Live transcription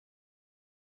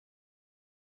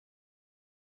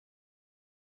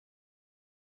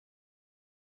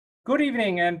Good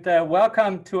evening and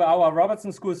welcome to our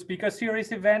Robertson School Speaker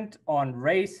Series event on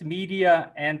race,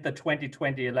 media, and the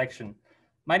 2020 election.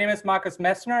 My name is Marcus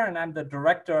Messner and I'm the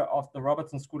director of the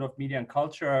Robertson School of Media and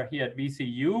Culture here at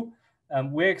VCU.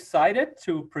 We're excited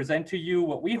to present to you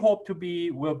what we hope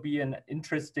will be an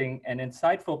interesting and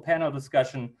insightful panel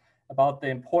discussion about the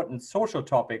important social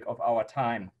topic of our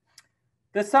time.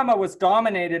 This summer was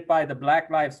dominated by the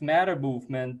Black Lives Matter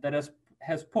movement that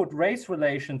has put race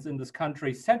relations in this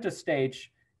country center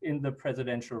stage in the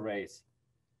presidential race.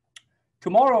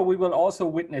 Tomorrow, we will also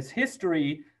witness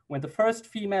history when the first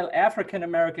female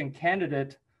African-American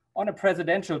candidate on a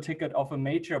presidential ticket of a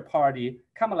major party,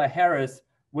 Kamala Harris,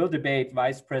 will debate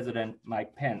Vice President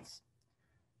Mike Pence.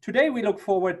 Today, we look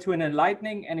forward to an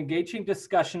enlightening and engaging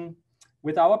discussion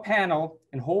with our panel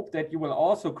and hope that you will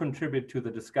also contribute to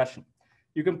the discussion.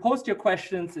 You can post your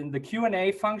questions in the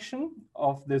Q&A function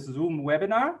of this Zoom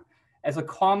webinar, as a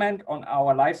comment on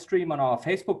our live stream on our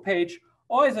Facebook page,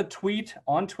 or as a tweet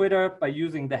on Twitter by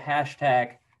using the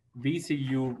hashtag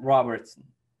VCU Robertson.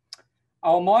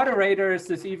 Our moderators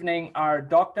this evening are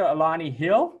Dr. Alani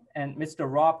Hill and Mr.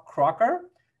 Rob Crocker.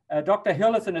 Dr.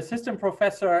 Hill is an assistant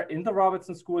professor in the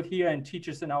Robertson School here and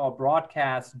teaches in our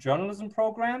broadcast journalism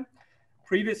program.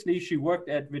 Previously, she worked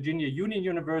at Virginia Union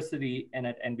University and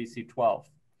at NBC 12.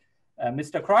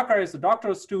 Mr. Crocker is a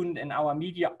doctoral student in our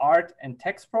media art and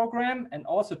text program and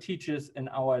also teaches in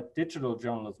our digital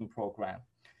journalism program.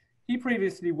 He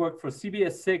previously worked for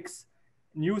CBS 6,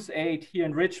 News 8 here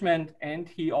in Richmond, and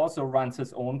he also runs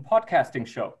his own podcasting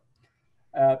show.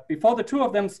 Before the two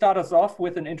of them start us off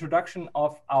with an introduction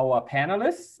of our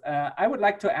panelists, I would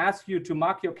like to ask you to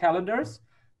mark your calendars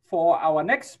for our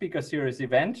next speaker series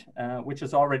event, which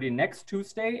is already next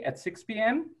Tuesday at 6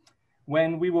 p.m.,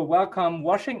 when we will welcome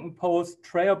Washington Post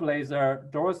trailblazer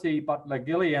Dorothy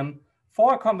Butler-Gilliam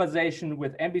for a conversation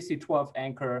with NBC 12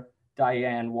 anchor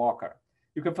Diane Walker.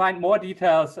 You can find more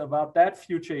details about that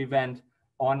future event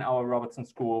on our Robertson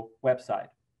School website.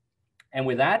 And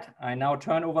with that, I now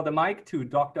turn over the mic to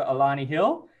Dr. Alani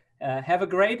Hill. Have a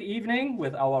great evening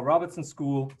with our Robertson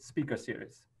School speaker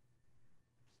series.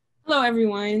 Hello,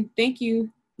 everyone. Thank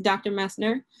you, Dr.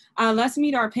 Messner. Let's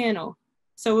meet our panel.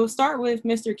 So we'll start with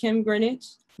Mr. Kym Grinnage,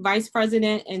 Vice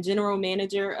President and General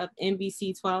Manager of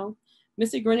NBC 12.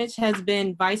 Mr. Grinnage has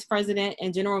been Vice President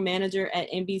and General Manager at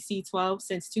NBC 12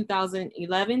 since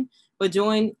 2011, but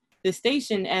joined the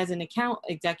station as an account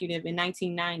executive in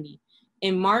 1990.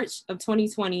 In March of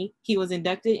 2020, he was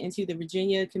inducted into the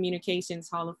Virginia Communications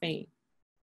Hall of Fame.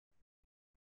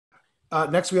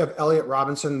 Next, we have Elliott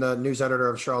Robinson, the news editor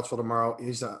of Charlottesville Tomorrow.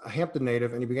 He's a Hampton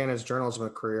native, and he began his journalism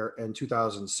career in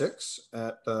 2006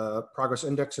 at the Progress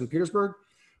Index in Petersburg,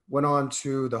 went on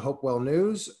to the Hopewell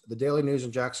News, the Daily News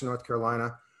in Jackson, North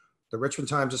Carolina, the Richmond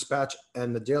Times-Dispatch,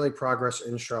 and the Daily Progress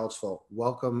in Charlottesville.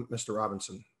 Welcome, Mr.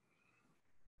 Robinson.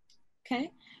 Okay.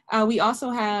 We also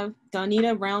have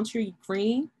Danita Rountree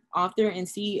Green, author and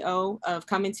CEO of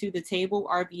Coming to the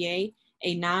Table-RVA,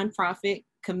 a nonprofit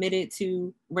committed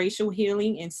to racial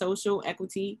healing and social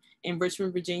equity in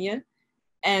Richmond, Virginia.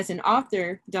 As an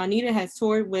author, Danita has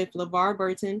toured with LeVar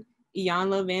Burton,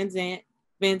 Iyanla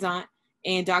Vanzant,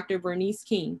 and Dr. Bernice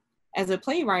King. As a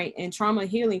playwright and trauma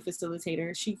healing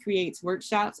facilitator, she creates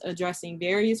workshops addressing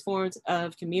various forms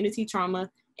of community trauma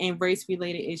and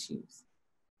race-related issues.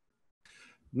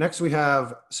 Next, we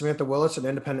have Samantha Willis, an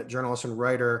independent journalist and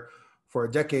writer for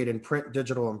a decade in print,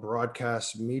 digital, and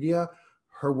broadcast media.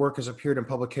 Her work has appeared in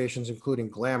publications including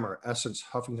Glamour, Essence,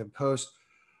 Huffington Post,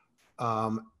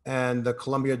 and the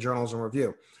Columbia Journalism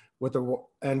Review.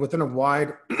 Within a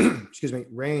wide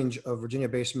range of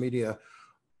Virginia-based media,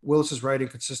 Willis's writing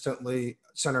consistently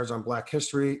centers on Black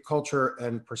history, culture,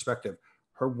 and perspective.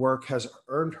 Her work has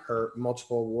earned her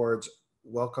multiple awards.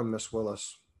 Welcome, Ms.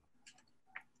 Willis.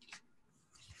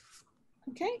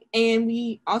 Okay, and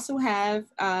we also have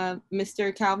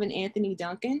Mr. Calvin Anthony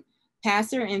Duncan,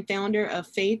 pastor and founder of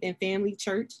Faith and Family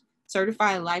Church,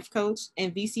 certified life coach,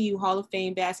 and VCU Hall of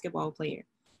Fame basketball player.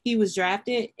 He was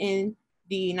drafted in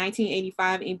the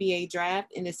 1985 NBA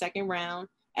draft in the second round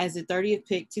as the 30th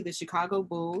pick to the Chicago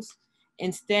Bulls.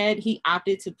 Instead, he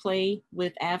opted to play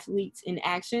with Athletes in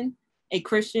Action, a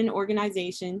Christian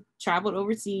organization, traveled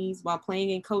overseas while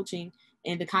playing and coaching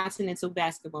in the Continental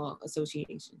Basketball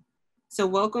Association. So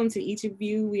welcome to each of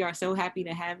you. We are so happy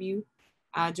to have you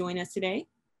join us today.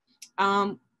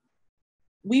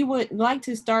 We would like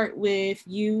to start with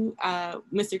you,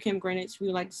 Mr. Kym Grinnage. We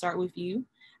would like to start with you.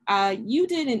 You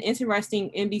did an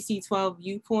interesting NBC 12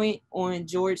 viewpoint on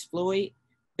George Floyd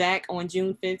back on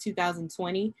June 5th,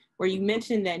 2020, where you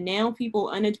mentioned that now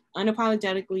people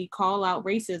unapologetically call out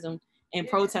racism and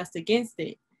protest against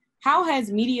it. How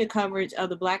has media coverage of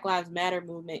the Black Lives Matter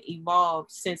movement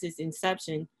evolved since its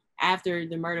inception after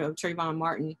the murder of Trayvon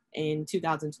Martin in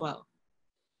 2012?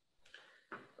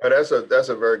 That's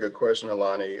a very good question,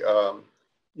 Alani.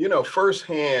 You know,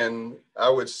 firsthand, I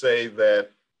would say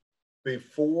that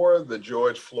before the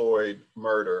George Floyd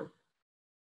murder,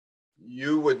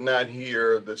 you would not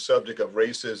hear the subject of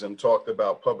racism talked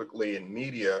about publicly in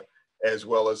media, as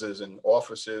well as in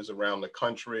offices around the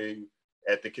country,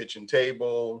 at the kitchen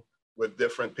table, with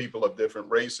different people of different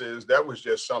races. That was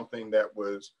just something that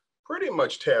was pretty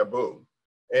much taboo.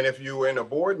 And if you were in a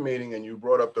board meeting and you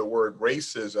brought up the word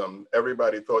racism,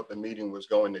 everybody thought the meeting was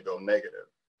going to go negative.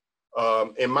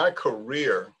 In my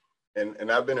career,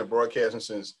 and I've been in broadcasting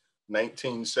since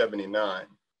 1979,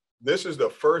 this is the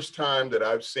first time that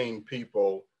I've seen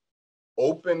people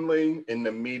openly in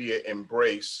the media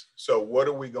embrace, so what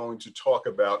are we going to talk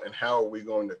about and how are we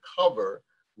going to cover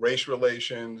race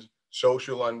relations,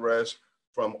 social unrest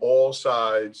from all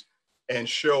sides, and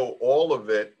show all of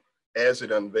it as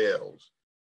it unveils.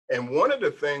 And one of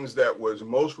the things that was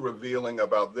most revealing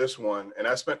about this one, and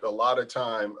I spent a lot of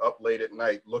time up late at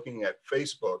night looking at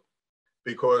Facebook,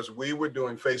 because we were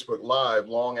doing Facebook Live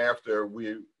long after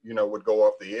we, would go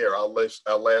off the air. Our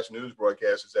last news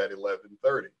broadcast is at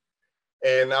 11:30.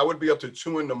 And I would be up to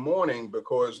 2 a.m.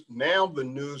 because now the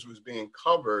news was being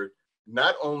covered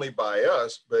not only by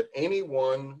us, but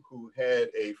anyone who had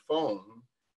a phone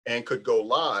and could go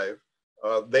live,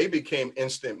 they became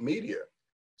instant media.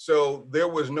 So there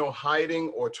was no hiding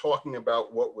or talking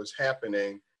about what was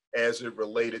happening as it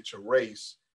related to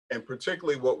race, and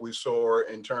particularly what we saw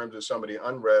in terms of some of the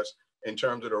unrest, in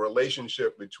terms of the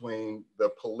relationship between the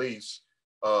police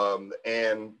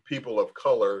and people of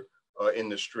color in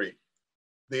the street.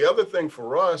 The other thing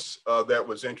for us that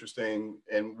was interesting,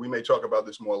 and we may talk about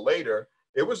this more later,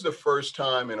 it was the first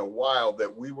time in a while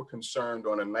that we were concerned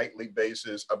on a nightly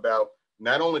basis about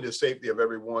not only the safety of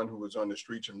everyone who was on the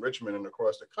streets in Richmond and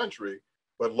across the country,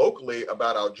 but locally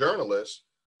about our journalists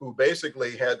who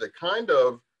basically had to kind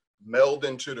of meld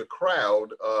into the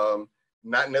crowd,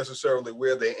 not necessarily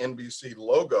wear their NBC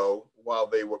logo while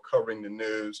they were covering the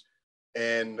news,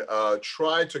 and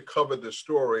try to cover the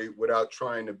story without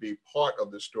trying to be part of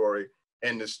the story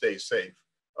and to stay safe.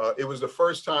 It was the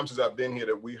first time since I've been here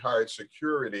that we hired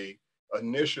security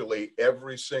initially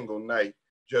every single night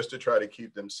just to try to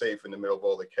keep them safe in the middle of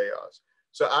all the chaos.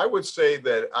 So I would say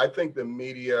that I think the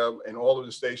media and all of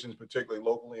the stations, particularly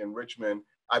locally in Richmond,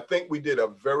 I think we did a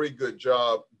very good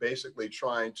job basically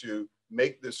trying to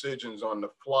make decisions on the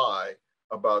fly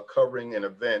about covering an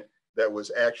event that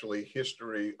was actually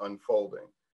history unfolding.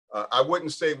 I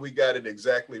wouldn't say we got it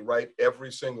exactly right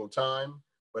every single time,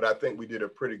 but I think we did a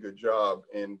pretty good job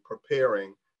in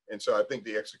preparing. And so I think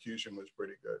the execution was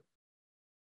pretty good.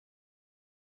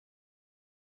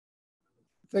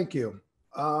 Thank you.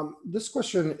 This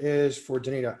question is for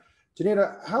Danita.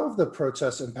 Danita, how have the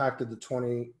protests impacted the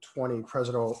 2020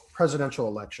 presidential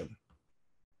election?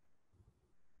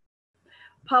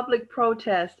 Public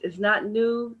protest is not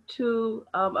new to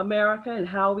America and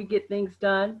how we get things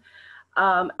done.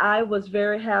 I was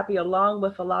very happy, along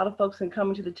with a lot of folks in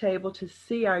coming to the table, to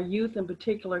see our youth in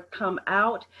particular come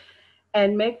out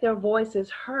and make their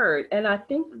voices heard. And I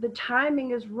think the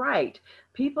timing is right.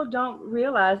 People don't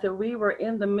realize that we were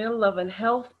in the middle of a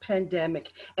health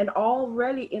pandemic and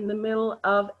already in the middle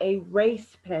of a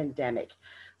race pandemic,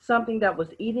 something that was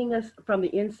eating us from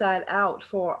the inside out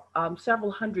for several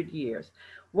hundred years.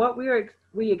 What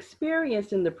we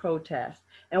experienced in the protest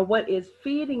and what is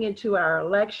feeding into our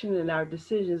election and our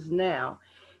decisions now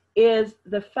is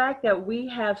the fact that we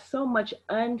have so much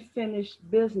unfinished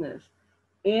business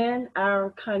in our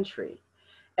country.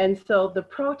 And so the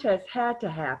protest had to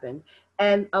happen.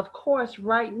 And of course,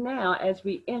 right now, as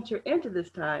we enter into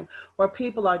this time where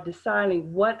people are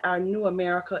deciding what our new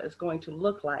America is going to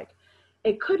look like,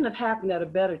 it couldn't have happened at a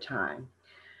better time.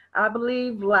 I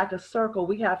believe, like a circle,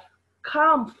 we have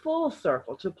come full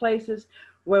circle to places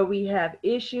where we have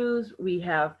issues we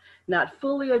have not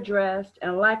fully addressed.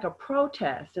 And like a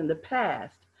protest in the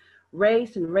past,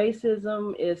 race and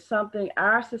racism is something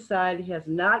our society has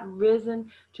not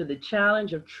risen to the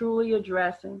challenge of truly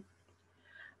addressing.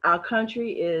 Our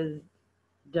country is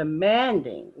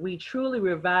demanding we truly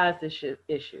revise this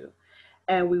issue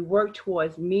and we work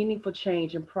towards meaningful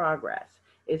change and progress.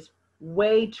 It's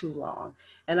way too long.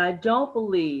 And I don't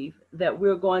believe that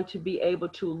we're going to be able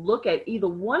to look at either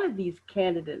one of these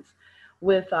candidates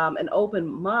with an open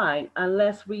mind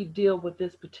unless we deal with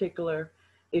this particular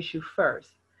issue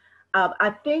first.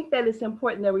 I think that it's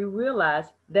important that we realize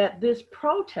that this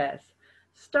protest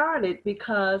started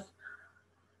because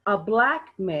a Black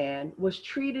man was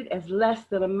treated as less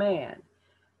than a man.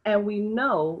 And we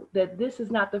know that this is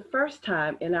not the first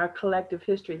time in our collective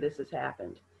history this has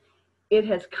happened. It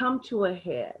has come to a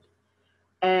head.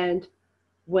 And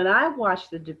when I watch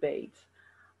the debates,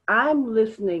 I'm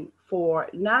listening for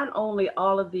not only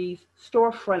all of these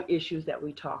storefront issues that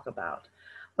we talk about,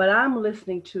 but I'm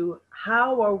listening to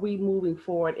how are we moving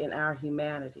forward in our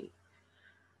humanity?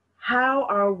 How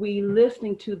are we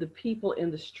listening to the people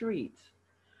in the streets?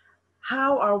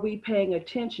 How are we paying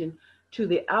attention to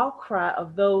the outcry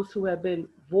of those who have been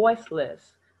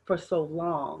voiceless for so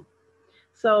long?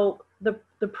 So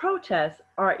the protests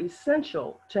are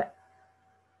essential to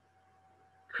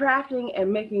crafting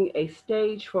and making a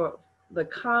stage for the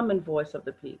common voice of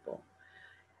the people.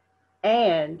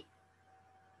 And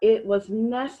it was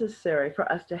necessary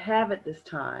for us to have it this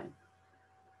time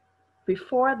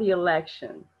before the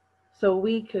election so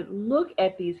we could look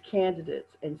at these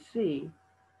candidates and see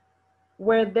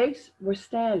where they were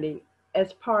standing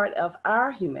as part of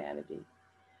our humanity.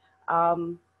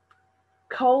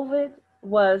 COVID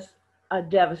was a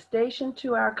devastation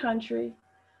to our country,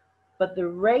 but the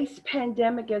race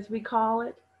pandemic, as we call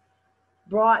it,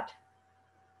 brought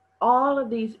all of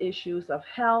these issues of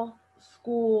health,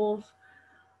 schools,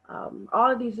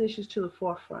 all of these issues to the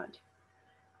forefront.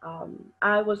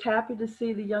 I was happy to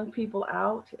see the young people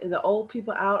out and the old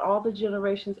people out, all the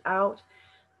generations out,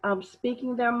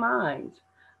 speaking their minds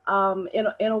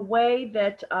in a way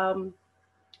that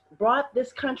brought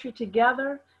this country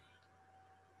together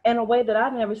in a way that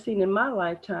I've never seen in my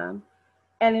lifetime.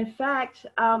 And in fact,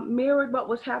 mirrored what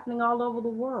was happening all over the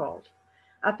world.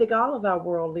 I think all of our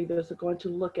world leaders are going to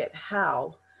look at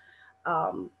how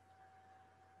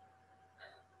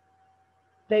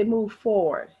they move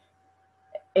forward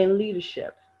in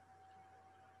leadership.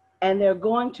 And they're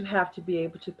going to have to be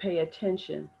able to pay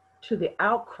attention to the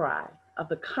outcry of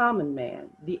the common man,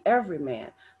 the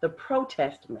everyman, the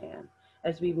protest man,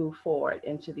 as we move forward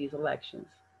into these elections.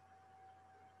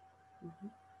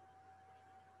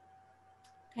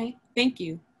 Okay, thank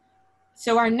you.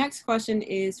 So our next question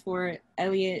is for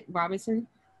Elliott Robinson.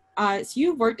 So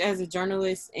you've worked as a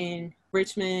journalist in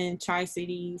Richmond,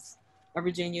 Tri-Cities,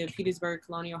 Virginia, Petersburg,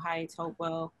 Colonial Heights,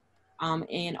 Hopewell,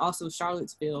 and also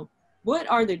Charlottesville. What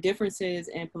are the differences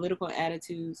in political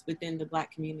attitudes within the Black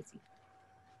community?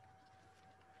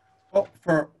 Well,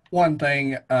 for one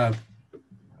thing,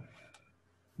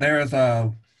 there is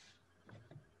a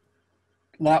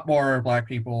lot more Black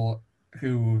people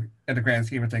who, in the grand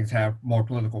scheme of things, have more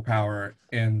political power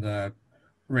in the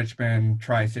Richmond,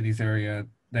 Tri-Cities area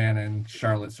than in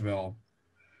Charlottesville.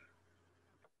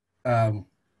 And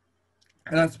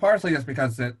that's partially just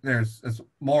because there's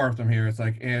more of them here. It's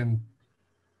like in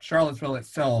Charlottesville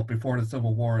itself, before the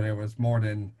Civil War, there was more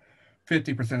than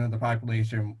 50% of the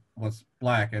population was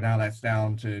Black, and now that's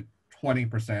down to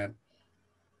 20%.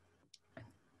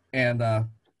 And are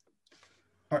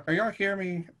y'all hearing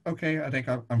me okay? I think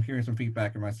I'm hearing some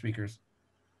feedback in my speakers.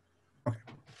 Okay.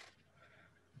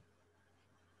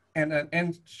 And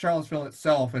in Charlottesville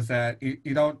itself is that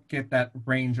you don't get that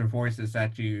range of voices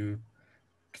that you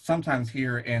sometimes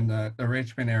hear in the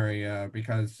Richmond area,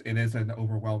 because it is an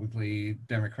overwhelmingly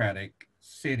Democratic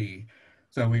city.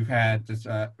 So we've had just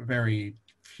very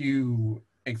few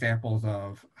examples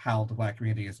of how the Black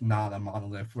community is not a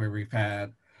monolith, where we've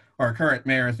had our current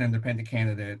mayor is an independent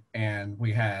candidate, and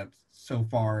we had so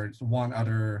far one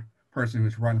other person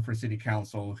who's run for city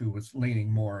council who was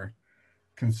leaning more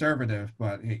conservative,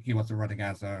 but he wasn't running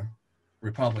as a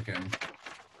Republican.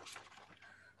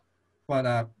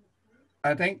 But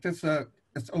I think this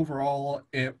overall,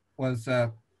 it was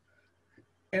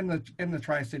in the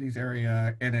Tri-Cities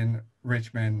area and in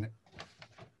Richmond,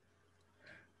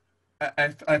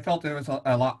 I felt there was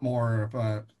a lot more of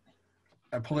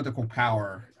a political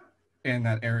power in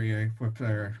that area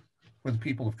with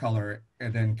people of color,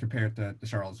 and then compared to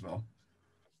Charlottesville.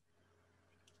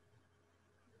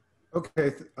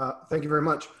 Okay, thank you very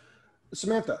much.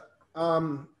 Samantha,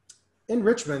 in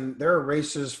Richmond, there are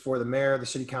races for the mayor, the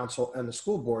city council, and the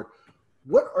school board.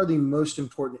 What are the most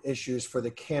important issues for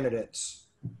the candidates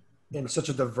in such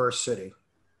a diverse city?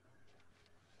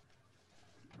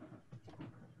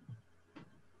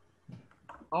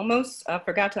 Almost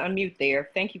forgot to unmute there.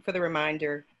 Thank you for the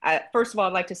reminder. First of all,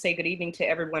 I'd like to say good evening to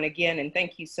everyone again, and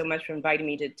thank you so much for inviting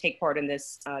me to take part in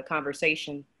this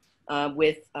conversation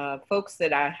with folks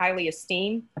that I highly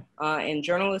esteem and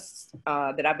journalists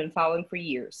that I've been following for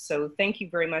years. So thank you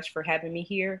very much for having me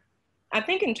here. I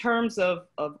think in terms of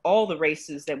all the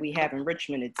races that we have in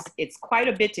Richmond, it's quite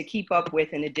a bit to keep up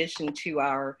with in addition to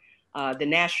our the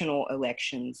national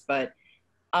elections. But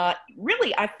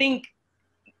really, I think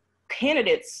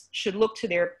candidates should look to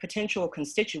their potential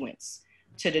constituents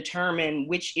to determine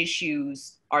which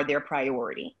issues are their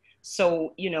priority.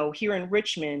 So, you know, here in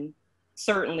Richmond,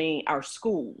 certainly our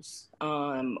schools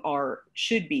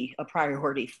should be a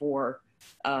priority for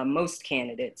most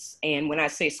candidates. And when I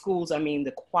say schools, I mean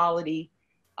the quality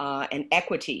and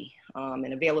equity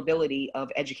and availability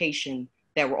of education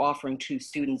that we're offering to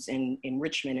students in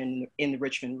Richmond and in the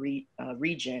Richmond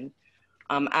region.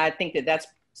 I think that that's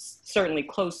certainly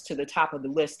close to the top of the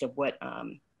list of what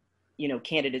you know,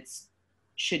 candidates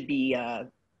should be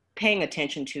paying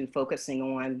attention to, focusing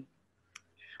on.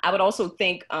 I would also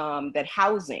think that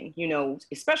housing, you know,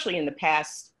 especially in the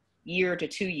past year to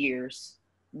 2 years,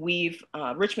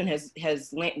 Richmond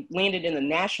has landed in the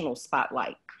national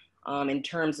spotlight in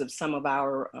terms of some of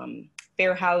our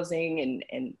fair housing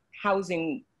and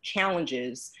housing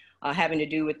challenges having to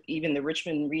do with even the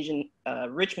Richmond region,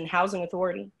 Richmond Housing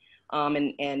Authority,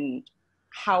 and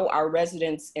how our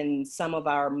residents in some of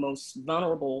our most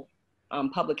vulnerable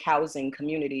public housing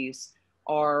communities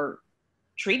are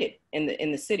treated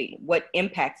in the city, what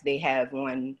impact they have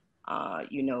on,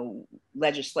 you know,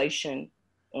 legislation,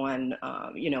 on,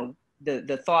 you know,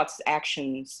 the thoughts,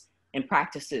 actions, and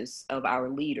practices of our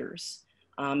leaders.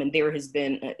 And there has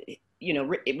been, you know,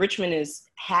 Richmond is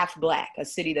half Black, a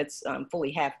city that's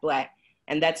fully half Black.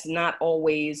 And that's not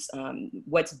always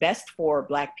what's best for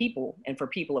Black people and for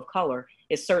people of color.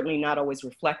 Is certainly not always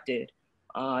reflected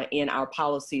in our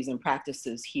policies and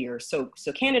practices here. So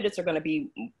candidates are going to be,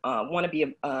 want to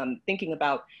be thinking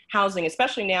about housing,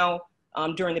 especially now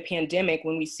during the pandemic,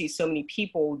 when we see so many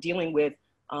people dealing with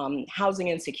housing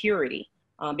insecurity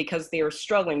because they are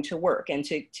struggling to work and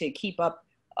to keep up,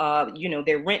 you know,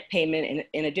 their rent payment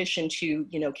in addition to,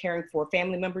 you know, caring for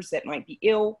family members that might be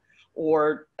ill,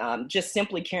 or just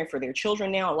simply caring for their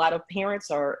children. Now, a lot of parents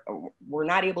were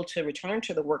not able to return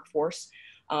to the workforce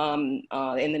in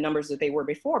the numbers that they were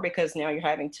before, because now you're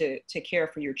having to care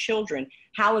for your children.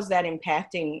 How is that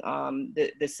impacting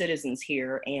the citizens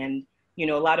here? And, you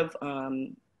know, a lot of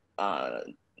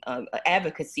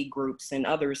advocacy groups and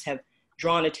others have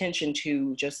drawn attention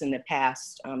to, just in the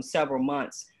past several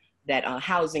months, that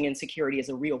housing insecurity is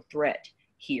a real threat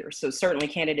here. So certainly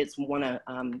candidates want to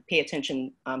pay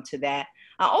attention to that.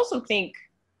 I also think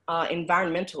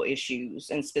environmental issues,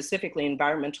 and specifically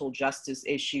environmental justice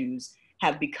issues,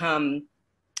 have become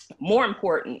more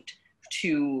important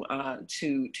to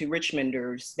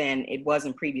Richmonders than it was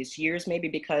in previous years, maybe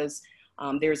because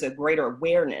there's a greater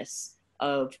awareness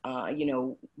of, you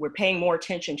know, we're paying more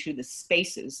attention to the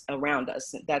spaces around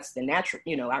us. That's the natural,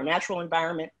 you know, our natural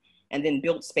environment, and then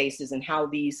built spaces, and how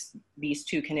these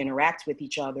two can interact with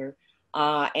each other.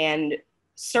 And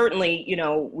certainly, you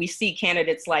know, we see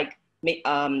candidates like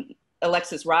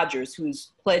Alexis Rogers,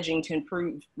 who's pledging to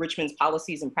improve Richmond's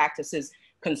policies and practices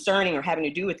concerning or having to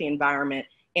do with the environment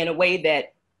in a way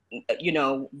that, you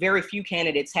know, very few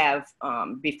candidates have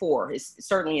before,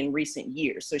 certainly in recent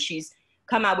years. So she's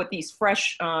come out with these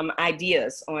fresh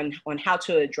ideas on how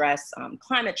to address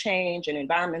climate change and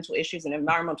environmental issues and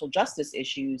environmental justice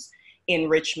issues in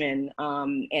Richmond.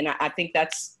 And I think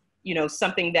that's, you know,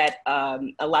 something that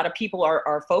a lot of people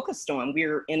are focused on.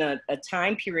 We're in a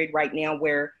time period right now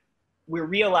where we're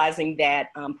realizing that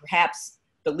perhaps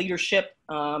the leadership,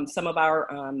 some of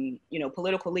our, you know,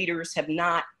 political leaders have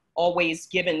not always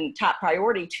given top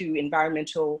priority to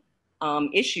environmental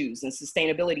issues and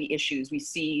sustainability issues. We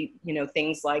see, you know,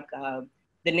 things like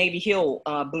the Navy Hill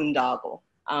boondoggle,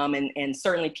 and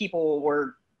certainly people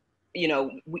were, you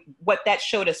know, what that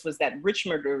showed us was that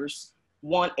Richmonders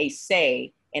want a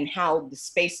say in how the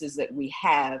spaces that we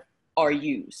have are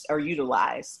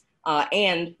utilized.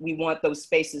 And we want those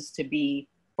spaces to be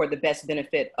for the best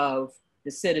benefit of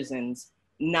the citizens,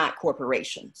 not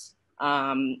corporations.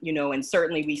 You know, and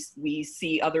certainly we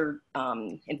see other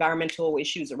environmental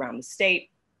issues around the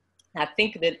state. I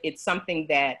think that it's something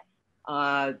that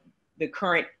the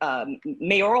current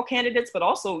mayoral candidates, but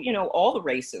also, you know, all the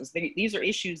races, these are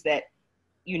issues that,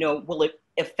 you know, will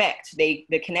affect, they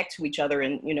connect to each other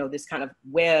in, you know, this kind of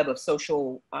web of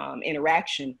social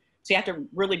interaction. So you have to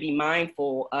really be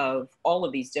mindful of all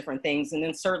of these different things. And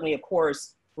then certainly, of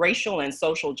course, racial and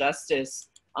social justice,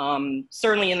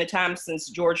 certainly in the time since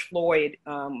George Floyd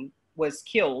was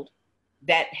killed,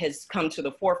 that has come to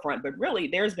the forefront. But really,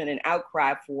 there's been an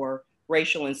outcry for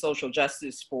racial and social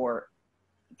justice for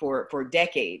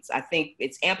decades. I think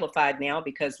it's amplified now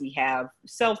because we have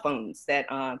cell phones that,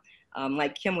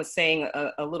 like Kym was saying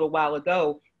a little while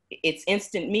ago, it's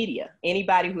instant media.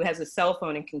 Anybody who has a cell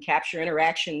phone and can capture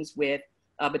interactions with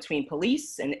between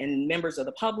police and members of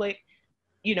the public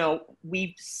you know,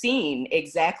 we've seen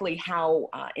exactly how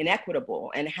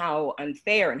inequitable and how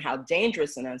unfair and how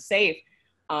dangerous and unsafe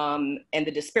and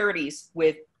the disparities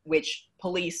with which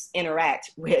police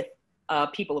interact with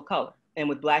people of color and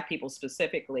with Black people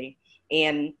specifically.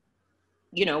 And,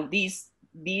 you know, this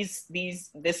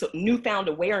newfound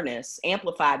awareness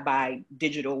amplified by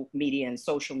digital media and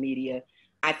social media,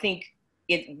 I think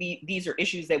these are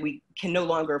issues that we can no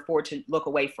longer afford to look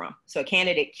away from. So a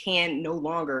candidate can no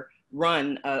longer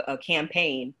run a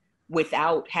campaign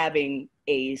without having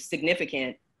a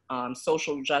significant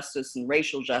social justice and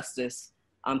racial justice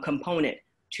component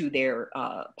to their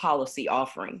policy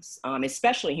offerings,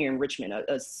 especially here in Richmond,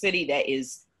 a city that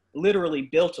is literally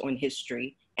built on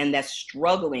history and that's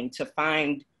struggling to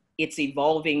find its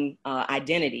evolving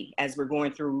identity as we're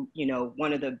going through, you know,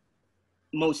 one of the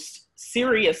most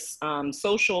serious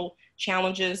social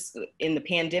challenges in the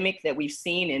pandemic that we've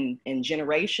seen in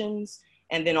generations.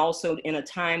 And then also in a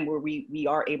time where we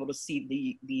are able to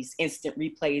see these instant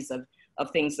replays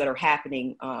of things that are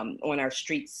happening on our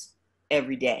streets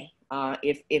every day.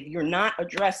 If you're not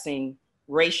addressing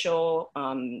racial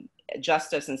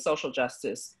justice and social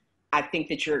justice, I think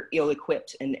that you're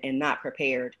ill-equipped and not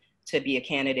prepared to be a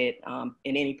candidate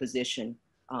in any position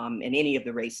in any of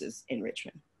the races in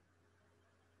Richmond.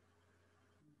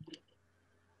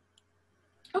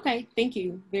 Okay, thank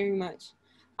you very much.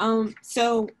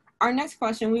 So our next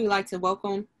question, we would like to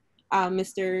welcome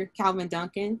Mr. Kym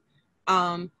Duncan,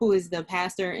 who is the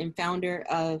pastor and founder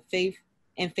of Faith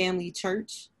and Family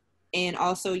Church. And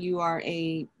also you are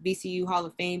a VCU Hall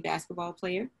of Fame basketball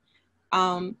player.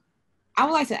 I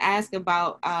would like to ask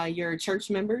about your church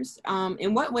members.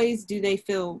 In what ways do they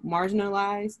feel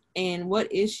marginalized, and what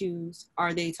issues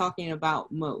are they talking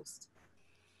about most?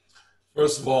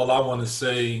 First of all, I want to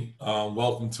say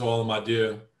welcome to all of my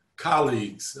dear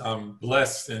colleagues. I'm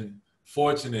blessed and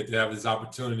fortunate to have this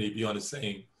opportunity to be on the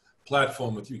same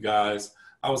platform with you guys.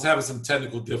 I was having some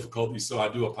technical difficulties, so I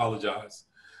do apologize.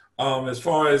 As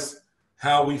far as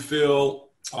how we feel,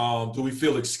 do we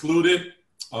feel excluded,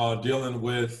 dealing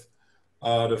with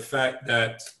the fact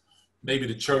that maybe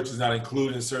the church is not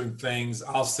included in certain things?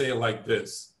 I'll say it like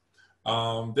this.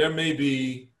 There may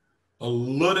be a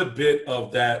little bit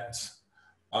of that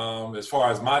as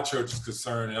far as my church is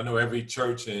concerned. I know every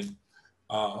church and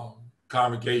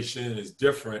congregation is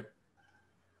different,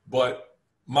 but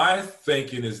my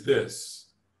thinking is this: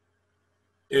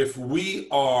 if we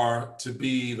are to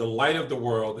be the light of the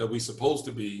world that we're supposed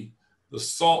to be, the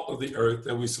salt of the earth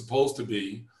that we're supposed to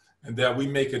be, and that we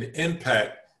make an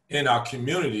impact in our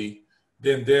community,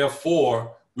 then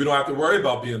therefore we don't have to worry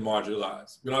about being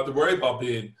marginalized. We don't have to worry about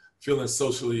feeling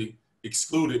socially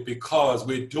excluded, because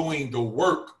we're doing the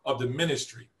work of the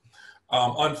ministry.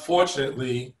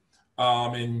 Unfortunately,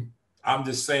 and I'm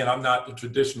just saying, I'm not the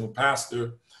traditional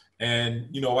pastor, and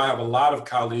you know, I have a lot of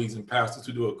colleagues and pastors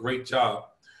who do a great job,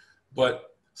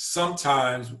 but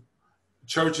sometimes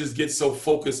churches get so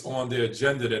focused on their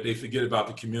agenda that they forget about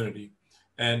the community.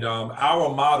 And our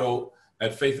motto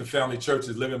at Faith and Family Church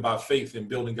is living by faith and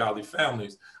building godly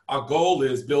families. Our goal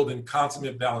is building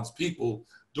consummate, balanced people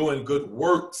doing good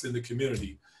works in the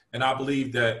community. And I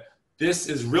believe that this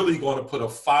is really going to put a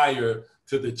fire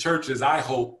to the churches, I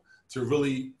hope, to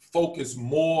really focus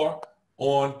more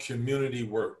on community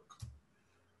work.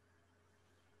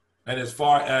 And as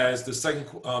far as the second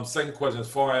question, as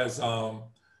far as our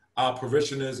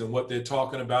parishioners and what they're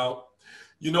talking about,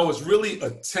 you know, it's really a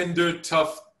tender,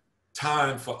 tough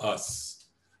time for us,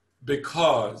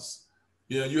 because,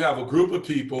 you know, you have a group of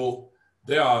people,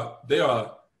 they are,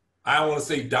 I don't want to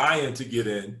say dying to get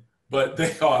in, but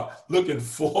they are looking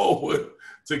forward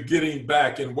to getting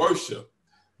back in worship.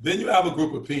 Then you have a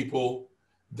group of people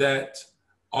that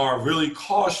are really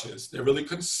cautious. They're really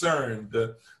concerned.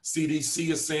 The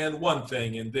CDC is saying one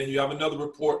thing, and then you have another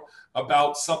report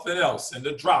about something else, and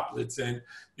the droplets, and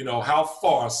you know, how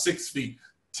far, 6 feet,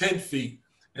 10 feet.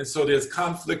 And so there's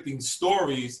conflicting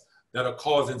stories that are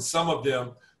causing some of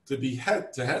them to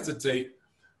hesitate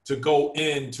to go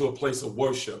into a place of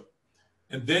worship.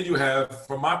 And then you have,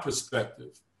 from my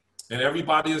perspective, and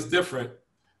everybody is different,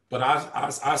 but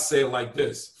I say it like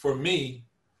this: for me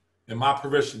and my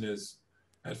parishioners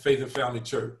at Faith and Family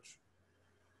Church,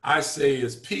 I say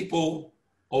it's people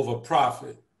over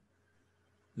profit,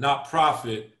 not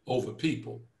profit over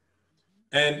people.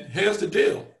 And here's the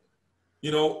deal.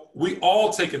 You know, we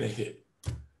all taking a hit.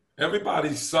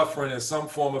 Everybody's suffering in some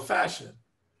form of fashion.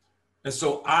 And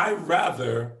so I'd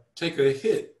rather take a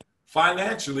hit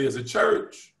financially as a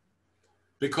church,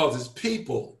 because it's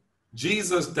people.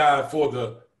 Jesus died for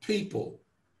the people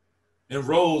and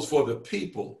rose for the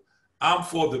people. I'm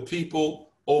for the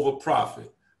people over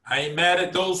profit. I ain't mad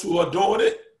at those who are doing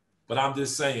it, but I'm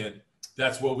just saying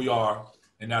that's where we are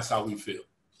and that's how we feel.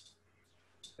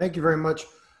 Thank you very much.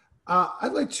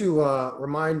 I'd like to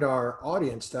remind our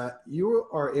audience that you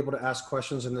are able to ask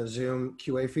questions in the Zoom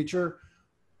QA feature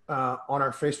on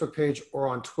our Facebook page or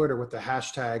on Twitter with the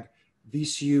hashtag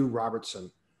VCU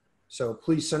Robertson. So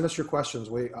please send us your questions.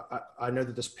 I know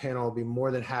that this panel will be more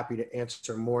than happy to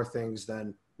answer more things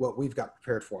than what we've got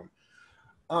prepared for them.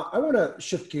 I want to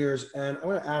shift gears and I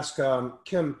want to ask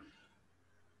Kym,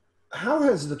 how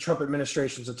has the Trump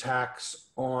administration's attacks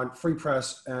on free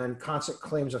press and constant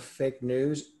claims of fake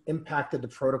news impacted the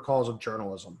protocols of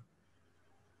journalism?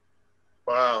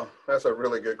 Wow, that's a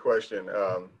really good question.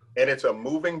 And it's a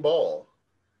moving ball.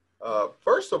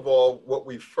 First of all, what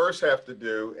we first have to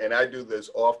do, and I do this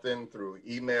often through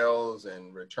emails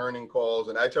and returning calls,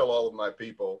 and I tell all of my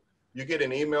people, you get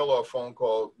an email or a phone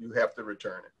call, you have to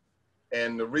return it.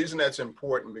 And the reason that's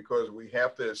important because we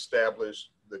have to establish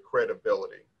the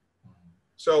credibility.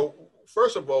 So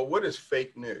first of all, what is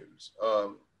fake news?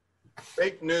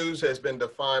 Fake news has been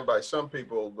defined by some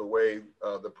people the way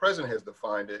the president has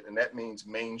defined it, and that means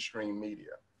mainstream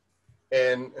media.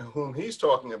 And whom he's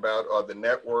talking about are the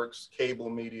networks, cable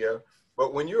media.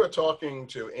 But when you are talking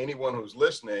to anyone who's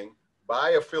listening,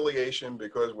 by affiliation,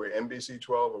 because we're NBC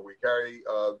 12 or we carry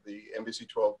the NBC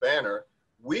 12 banner,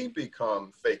 we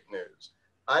become fake news.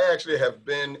 I actually have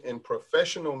been in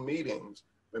professional meetings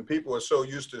when people are so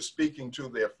used to speaking to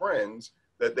their friends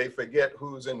that they forget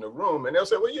who's in the room. And they'll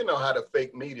say, well, you know how the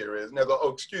fake media is. And they'll go,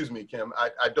 oh, excuse me, Kym,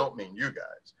 I don't mean you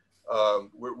guys.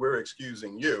 We're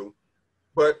excusing you.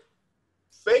 But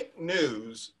fake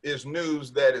news is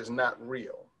news that is not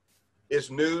real.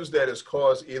 It's news that is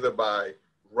caused either by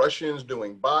Russians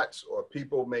doing bots or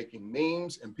people making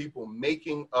memes and people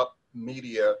making up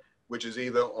media, which is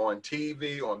either on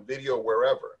TV, on video,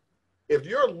 wherever. If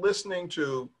you're listening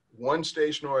to one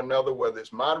station or another, whether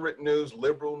it's moderate news,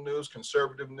 liberal news,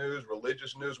 conservative news,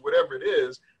 religious news, whatever it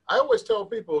is, I always tell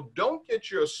people, don't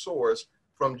get your source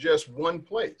from just one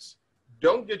place.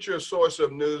 Don't get your source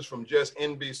of news from just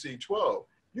NBC 12.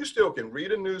 You still can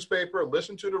read a newspaper,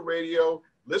 listen to the radio,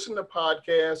 listen to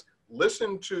podcasts,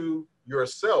 listen to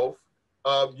yourself,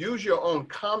 use your own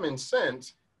common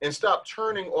sense and stop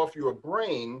turning off your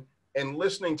brain and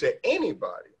listening to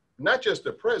anybody, not just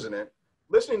the president,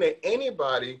 listening to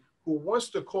anybody who wants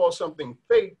to call something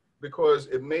fake because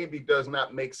it maybe does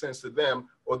not make sense to them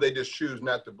or they just choose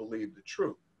not to believe the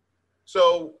truth.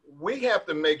 So we have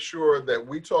to make sure that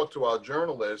we talk to our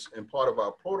journalists, and part of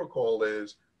our protocol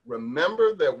is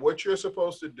remember that what you're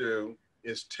supposed to do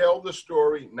is tell the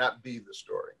story, not be the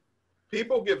story.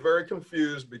 People get very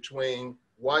confused between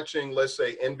watching, let's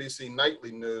say, NBC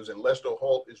Nightly News and Lester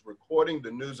Holt is recording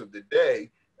the news of the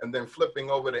day and then flipping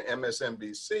over to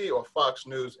MSNBC or Fox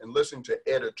News and listening to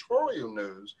editorial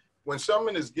news when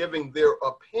someone is giving their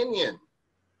opinion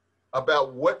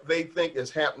about what they think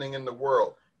is happening in the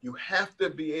world. You have to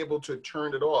be able to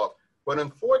turn it off. But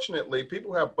unfortunately,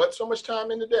 people have but so much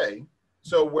time in the day.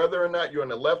 So whether or not you're on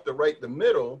the left, the right, the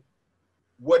middle,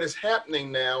 what is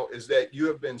happening now is that you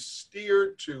have been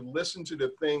steered to listen to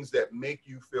the things that make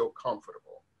you feel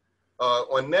comfortable.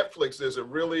 On Netflix, there's a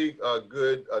really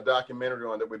good documentary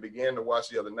on that we began to watch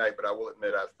the other night, but I will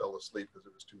admit I fell asleep because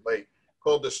it was too late,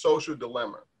 called The Social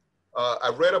Dilemma.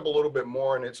 I read up a little bit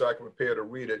more on it so I can prepare to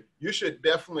read it. You should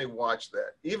definitely watch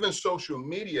that. Even social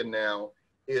media now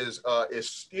is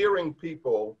steering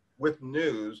people with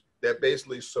news that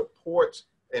basically supports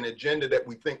an agenda that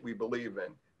we think we believe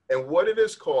in. And what it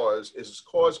has caused is it's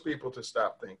caused people to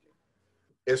stop thinking.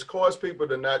 It's caused people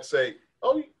to not say,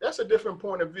 oh, that's a different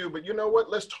point of view, but you know what?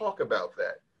 Let's talk about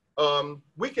that.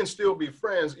 We can still be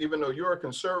friends, even though you're a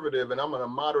conservative and I'm a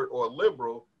moderate or a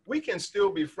liberal. We can still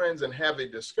be friends and have a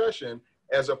discussion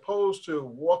as opposed to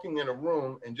walking in a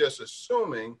room and just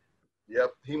assuming,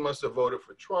 yep, he must have voted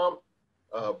for Trump,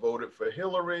 voted for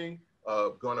Hillary,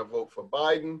 gonna vote for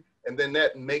Biden, and then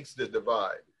that makes the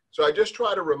divide. So I just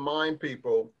try to remind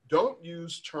people, don't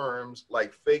use terms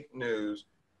like fake news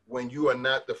when you are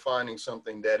not defining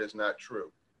something that is not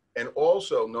true. And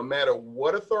also, no matter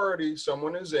what authority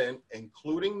someone is in,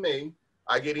 including me,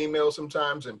 I get emails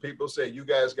sometimes and people say, you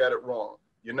guys got it wrong.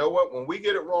 You know what? When we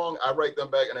get it wrong, I write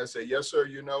them back and I say, yes, sir,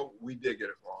 you know, we did get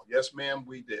it wrong. Yes, ma'am,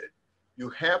 we did. You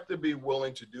have to be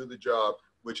willing to do the job,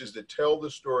 which is to tell the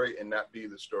story and not be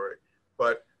the story.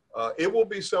 But it will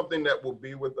be something that will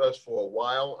be with us for a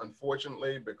while,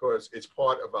 unfortunately, because it's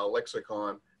part of our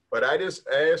lexicon. But I just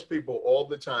ask people all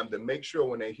the time to make sure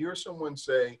when they hear someone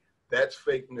say that's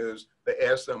fake news, they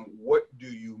ask them, what do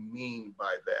you mean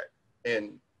by that?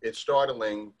 And it's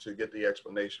startling to get the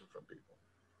explanation from people.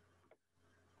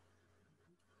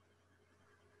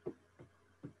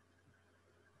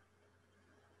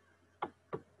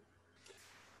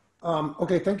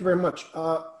 Okay, thank you very much.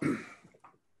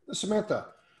 Samantha,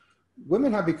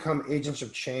 women have become agents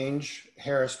of change,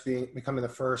 Harris becoming the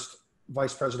first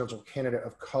vice presidential candidate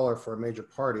of color for a major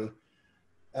party,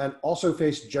 and also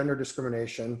faced gender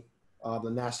discrimination, the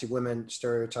nasty women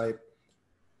stereotype,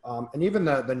 and even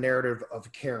the narrative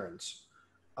of Karens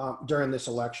during this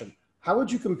election. How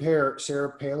would you compare Sarah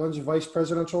Palin's vice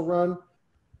presidential run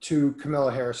to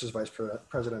Kamala Harris's vice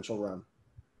presidential run?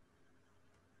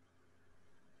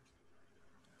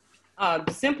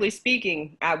 Simply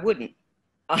speaking, I wouldn't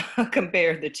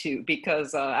compare the two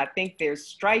because I think they're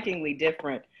strikingly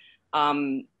different.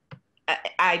 I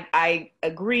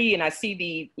agree, and I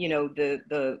see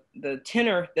the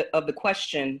tenor of the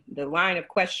question. The line of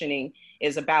questioning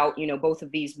is about both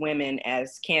of these women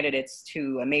as candidates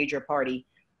to a major party,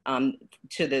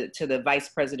 to the vice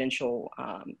presidential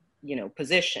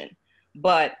position.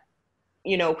 But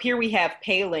here we have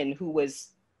Palin, who was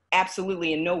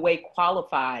absolutely in no way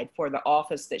qualified for the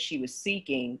office that she was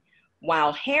seeking,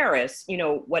 while Harris,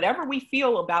 whatever we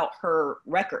feel about her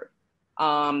record,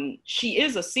 she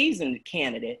is a seasoned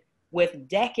candidate with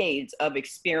decades of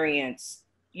experience,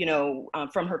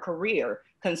 from her career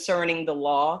concerning the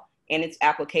law and its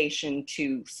application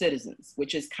to citizens,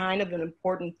 which is kind of an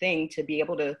important thing to be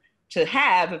able to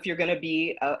have if you're going to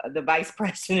be the vice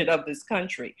president of this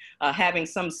country, having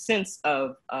some sense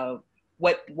of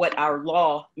what our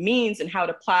law means and how it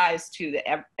applies to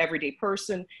the everyday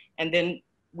person. And then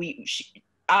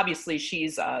obviously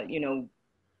she's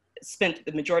spent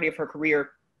the majority of her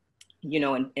career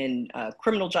in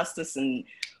criminal justice, and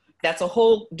that's a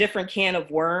whole different can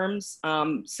of worms.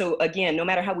 So again, no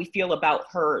matter how we feel about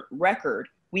her record,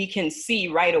 we can see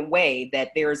right away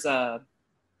that there's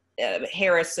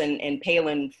Harris and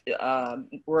Palin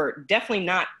were definitely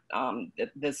not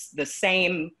the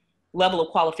same level of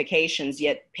qualifications,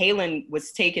 yet Palin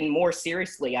was taken more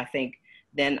seriously, I think,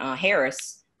 than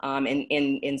Harris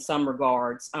in some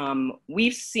regards.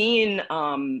 We've seen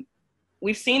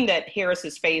that Harris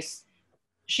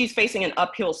she's facing an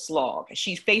uphill slog.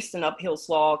 She's faced an uphill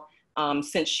slog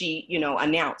since she,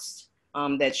 announced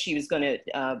that she was going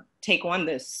to take on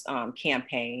this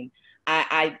campaign.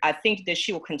 I think that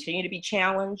she will continue to be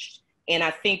challenged. And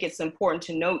I think it's important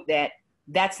to note that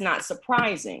that's not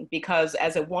surprising because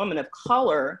as a woman of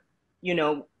color,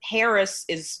 Harris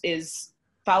is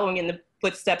following in the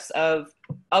footsteps of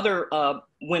other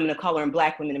women of color and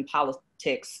Black women in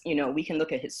politics. We can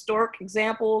look at historic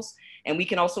examples and we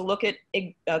can also look at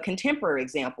contemporary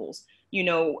examples.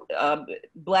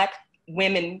 Black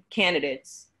women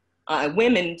candidates,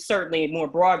 women certainly more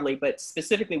broadly, but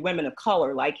specifically women of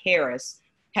color like Harris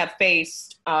have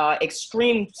faced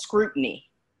extreme scrutiny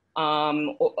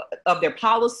of their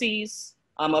policies,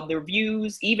 of their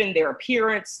views, even their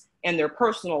appearance and their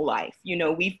personal life.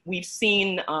 We've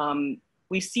seen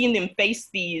them face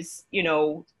these,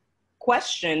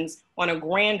 questions on a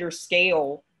grander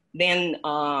scale than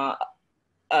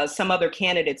some other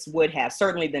candidates would have,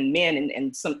 certainly than men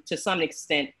and to some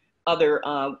extent other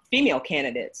female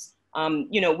candidates.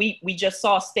 We just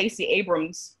saw Stacey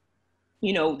Abrams,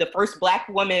 the first Black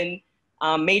woman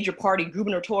major party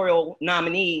gubernatorial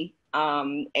nominee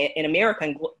in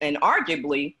America, and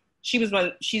arguably she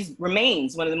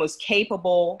remains one of the most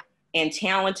capable and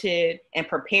talented and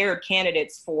prepared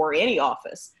candidates for any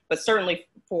office, but certainly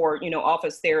for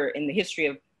office there in the history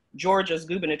of Georgia's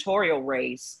gubernatorial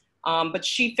race. But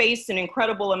she faced an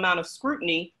incredible amount of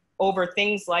scrutiny over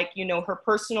things like her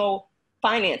personal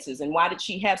finances and why did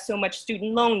she have so much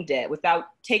student loan debt without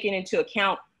taking into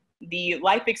account the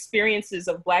life experiences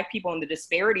of Black people and the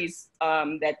disparities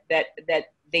that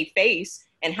they face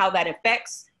and how that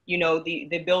affects,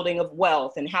 the building of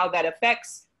wealth and how that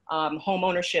affects home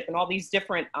ownership and all these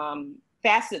different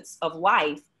facets of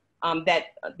life, that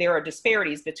there are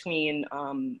disparities between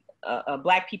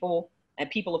Black people and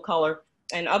people of color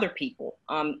and other people.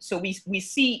 So we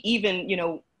see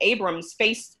even, Abrams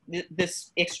faced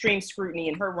this extreme scrutiny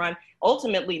in her run,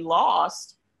 ultimately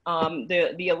lost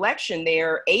the election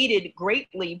there, aided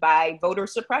greatly by voter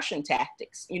suppression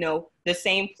tactics. The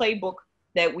same playbook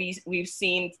that we've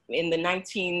seen in the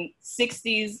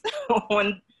 1960s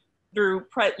on through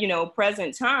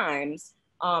present times.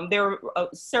 There are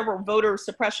several voter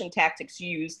suppression tactics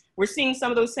used. We're seeing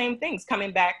some of those same things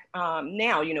coming back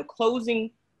now.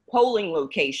 Closing polling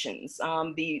locations,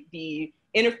 the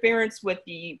interference with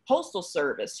the postal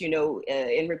service,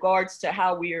 in regards to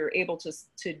how we are able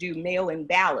to do mail-in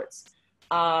ballots.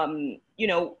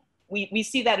 We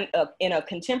see that in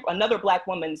another Black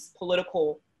woman's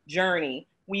political journey.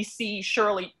 We see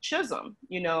Shirley Chisholm.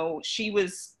 She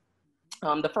was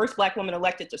the first Black woman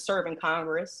elected to serve in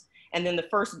Congress. and then the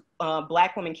first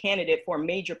Black woman candidate for a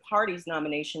major party's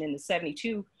nomination in the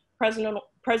 72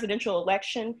 presidential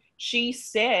election. She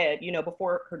said, you know,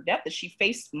 before her death, that she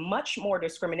faced much more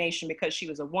discrimination because she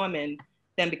was a woman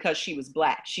than because she was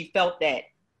Black. She felt that,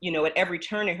 you know, at every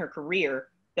turn in her career,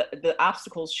 the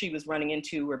obstacles she was running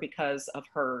into were because of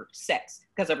her sex,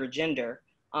 because of her gender,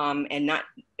 and not,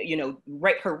 you know,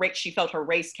 she felt her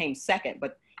race came second,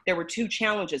 but there were two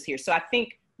challenges here. So I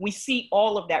think we see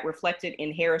all of that reflected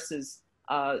in Harris's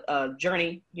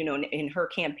journey, you know, in her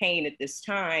campaign at this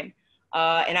time.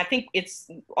 And I think it's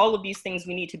all of these things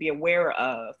we need to be aware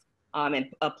of and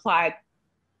apply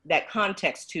that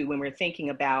context to when we're thinking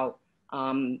about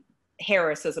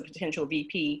Harris as a potential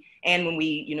VP, and when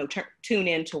we, you know, tune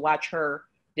in to watch her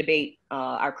debate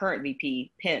our current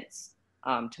VP, Pence,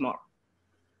 tomorrow.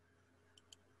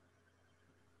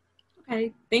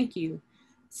 Okay, thank you.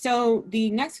 So the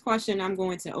next question, I'm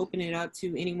going to open it up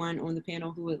to anyone on the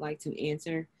panel who would like to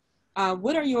answer.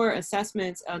 What are your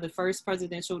assessments of the first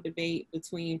presidential debate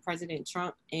between President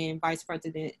Trump and Vice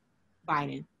President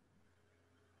Biden?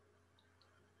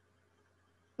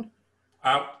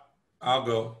 I'll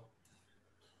go.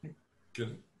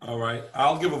 All right,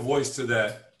 I'll give a voice to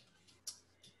that.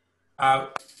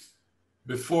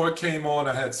 Before it came on,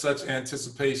 I had such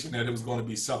anticipation that it was going to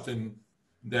be something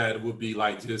that would be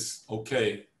like just,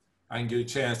 okay, I can get a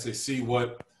chance to see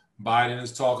what Biden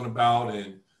is talking about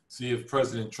and see if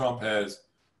President Trump have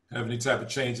any type of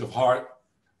change of heart.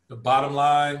 The bottom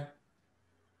line,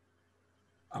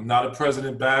 I'm not a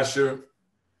president basher.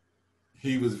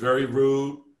 He was very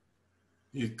rude.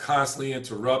 He constantly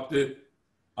interrupted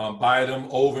Biden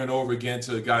over and over again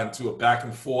till it got into a back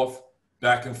and forth.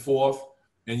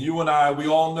 And you and I, we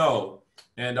all know,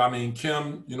 and I mean,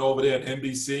 Kym, you know, over there at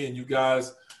NBC, and you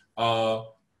guys,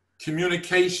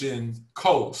 communication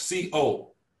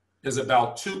CO, is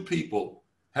about two people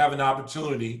having an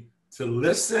opportunity to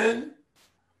listen.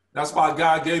 That's why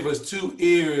God gave us 2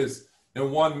 ears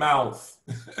and 1 mouth,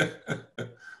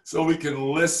 so we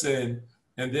can listen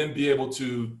and then be able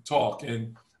to talk.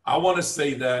 And I want to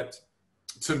say that,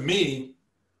 to me,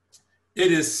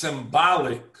 it is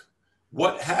symbolic.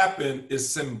 What happened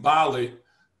is symbolic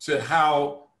to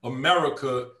how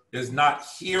America is not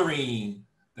hearing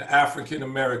the African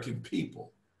American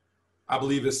people. I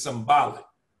believe it's symbolic.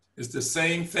 It's the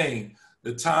same thing.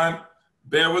 The time,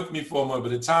 bear with me for a moment,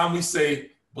 but the time we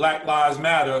say Black Lives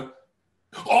Matter,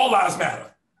 all lives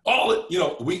matter. All, you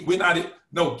know, we're not,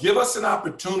 no, give us an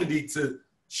opportunity to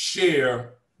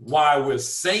share why we're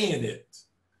saying it.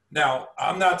 Now,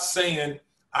 I'm not saying,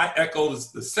 I echo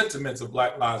the sentiments of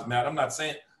Black Lives Matter. I'm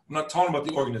not talking about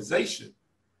the organization,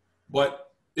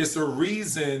 but it's a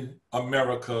reason,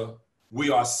 America, we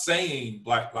are saying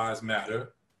Black Lives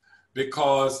Matter,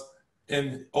 because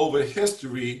over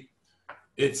history,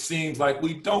 it seems like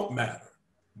we don't matter.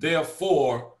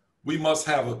 Therefore, we must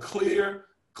have a clear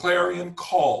clarion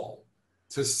call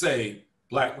to say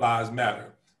Black Lives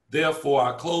Matter. Therefore,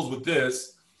 I close with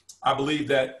this. I believe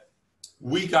that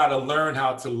we got to learn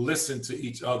how to listen to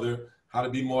each other, how to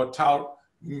be more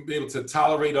be able to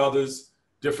tolerate others,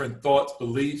 different thoughts,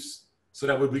 beliefs, so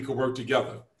that way we can work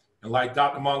together. And like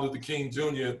Dr. Martin Luther King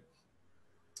Jr.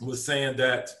 was saying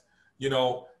that, you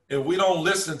know, if we don't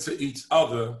listen to each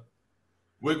other,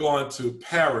 we're going to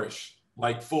perish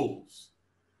like fools.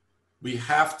 We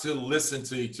have to listen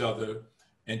to each other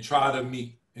and try to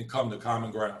meet and come to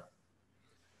common ground.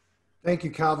 Thank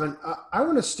you, Calvin. I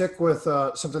want to stick with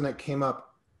something that came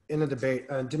up in the debate.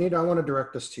 Danita, I want to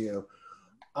direct this to you.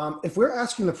 If we're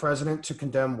asking the president to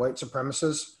condemn white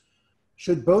supremacists,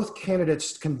 should both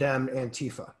candidates condemn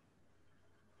Antifa?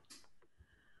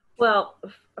 Well,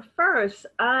 first,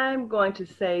 I'm going to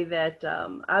say that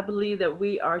I believe that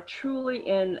we are truly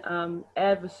in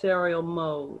adversarial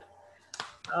mode.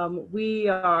 We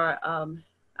are,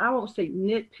 I won't say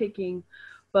nitpicking,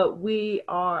 but we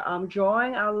are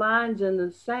drawing our lines in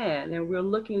the sand, and we're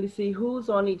looking to see who's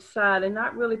on each side and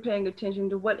not really paying attention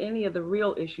to what any of the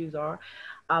real issues are,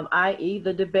 i.e.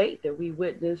 the debate that we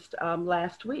witnessed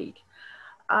last week.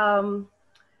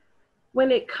 When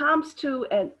it comes to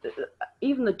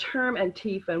even the term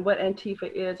Antifa and what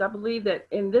Antifa is, I believe that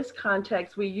in this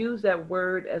context, we use that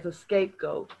word as a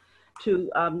scapegoat to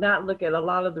not look at a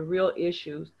lot of the real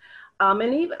issues.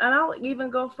 And I'll even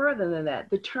go further than that.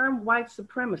 The term white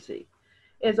supremacy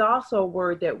is also a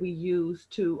word that we use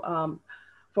to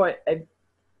for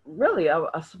really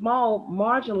a small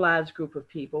marginalized group of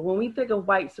people. When we think of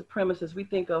white supremacists, we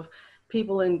think of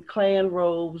people in Klan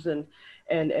robes and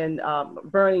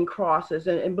burning crosses.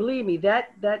 And believe me,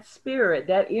 that spirit,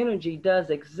 that energy does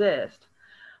exist.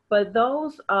 But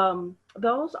those are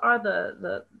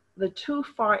the the two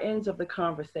far ends of the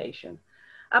conversation.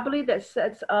 I believe that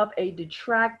sets up a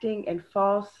detracting and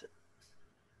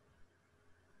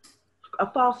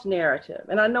a false narrative.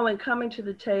 And I know in coming to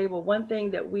the table, one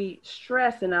thing that we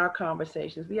stress in our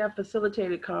conversations, we have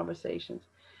facilitated conversations,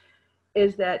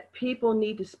 is that people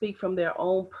need to speak from their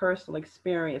own personal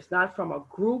experience, not from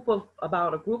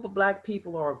about a group of Black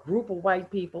people or a group of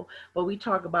white people, but we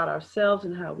talk about ourselves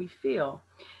and how we feel.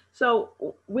 So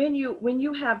when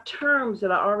you have terms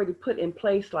that are already put in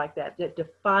place like that, that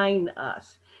define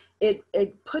us, it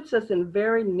puts us in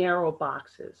very narrow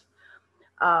boxes.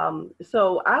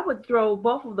 So I would throw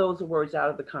both of those words out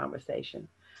of the conversation.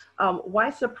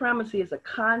 White supremacy is a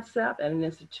concept and an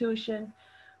institution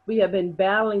we have been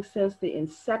battling since the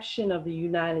inception of the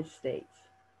United States.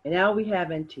 And now we have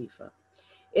Antifa.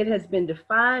 It has been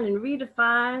defined and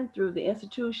redefined through the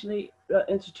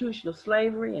institutional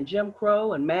slavery and Jim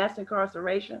Crow and mass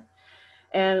incarceration.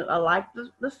 And I like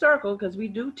the circle, because we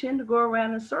do tend to go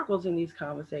around in circles in these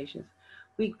conversations.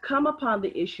 We come upon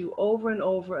the issue over and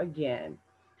over again.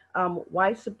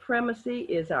 White supremacy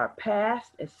is our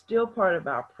past, it's still part of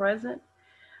our present.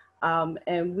 And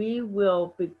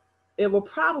it will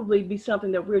probably be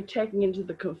something that we're taking into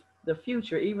the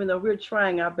future, even though we're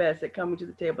trying our best at coming to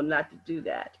the table not to do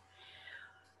that.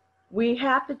 We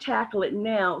have to tackle it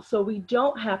now so we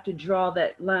don't have to draw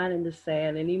that line in the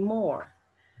sand anymore.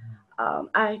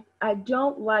 I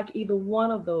don't like either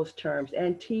one of those terms,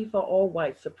 Antifa or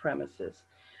white supremacists.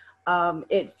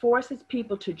 It forces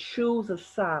people to choose a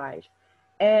side,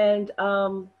 and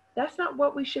that's not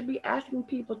what we should be asking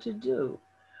people to do.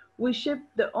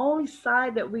 The only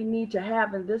side that we need to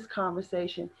have in this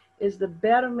conversation is the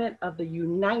betterment of the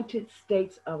United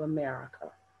States of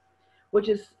America, which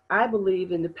is, I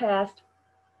believe, in the past,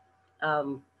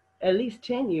 at least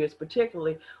 10 years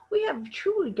particularly, we have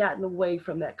truly gotten away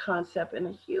from that concept in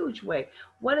a huge way.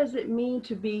 What does it mean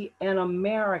to be an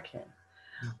American?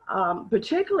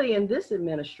 Particularly in this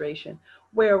administration,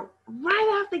 where right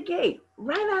out of the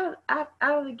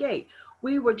gate,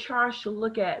 we were charged to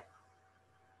look at,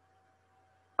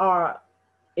 are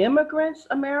immigrants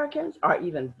Americans? Are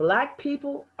even Black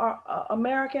people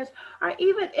Americans? Or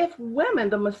even if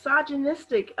women, the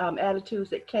misogynistic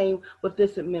attitudes that came with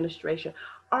this administration,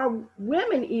 are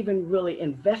women even really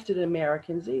invested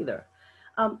Americans either?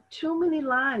 Too many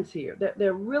lines here.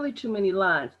 There are really too many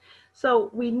lines.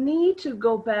 So we need to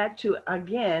go back to,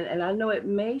 again, and I know it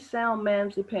may sound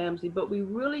mamsy-pamsy, but we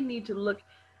really need to look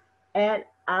at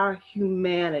our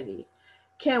humanity.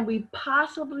 Can we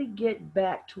possibly get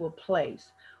back to a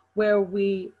place where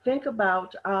we think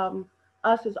about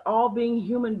us as all being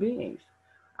human beings?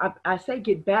 I say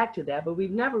get back to that, but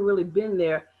we've never really been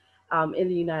there in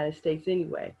the United States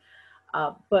anyway.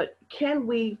 But can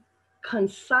we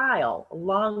reconcile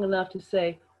long enough to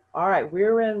say, all right,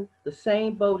 we're in the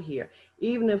same boat here,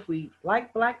 even if we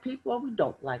like Black people or we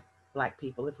don't like Black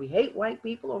people, if we hate white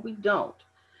people or we don't.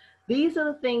 These are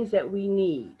the things that we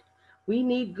need. We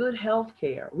need good health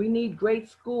care. We need great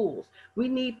schools. We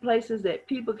need places that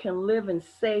people can live in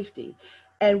safety.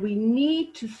 And we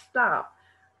need to stop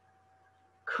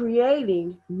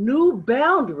creating new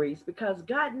boundaries, because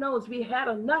God knows we had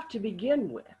enough to begin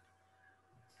with.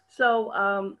 So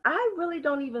I really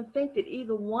don't even think that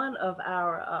either one of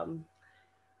our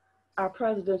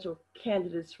presidential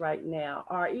candidates right now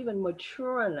are even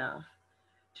mature enough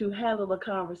to handle a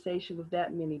conversation with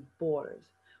that many borders.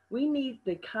 We need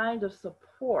the kind of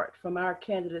support from our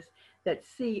candidates that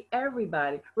see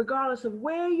everybody, regardless of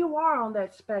where you are on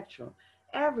that spectrum,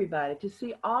 everybody, to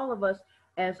see all of us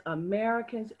as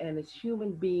Americans and as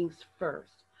human beings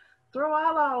first. Throw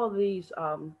out all of these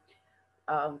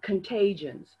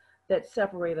contagions that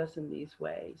separate us in these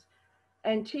ways.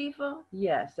 Antifa,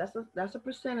 yes, that's a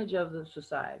percentage of the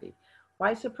society.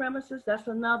 White supremacists, that's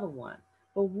another one.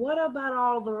 But what about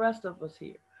all the rest of us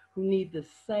here who need the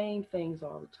same things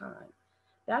all the time?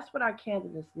 That's what our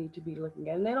candidates need to be looking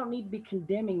at. And they don't need to be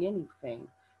condemning anything.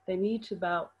 They need to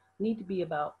be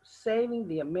about saving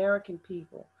the American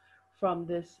people from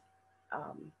this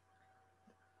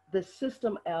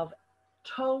system of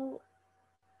total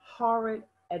horrid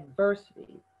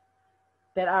adversity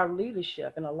that our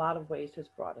leadership in a lot of ways has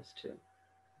brought us to.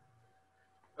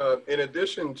 In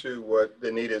addition to what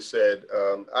Danita said,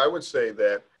 I would say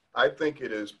that I think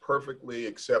it is perfectly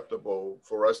acceptable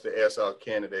for us to ask our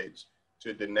candidates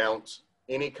to denounce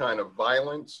any kind of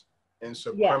violence and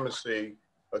supremacy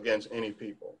against any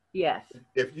people. Yes.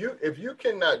 If you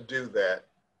cannot do that,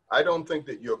 I don't think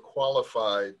that you're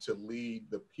qualified to lead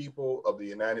the people of the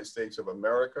United States of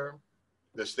America,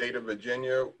 the state of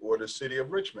Virginia, or the city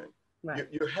of Richmond. Right.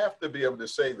 You have to be able to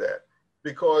say that,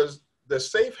 because the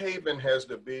safe haven has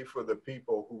to be for the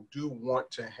people who do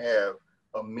want to have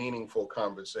a meaningful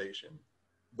conversation.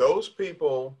 Those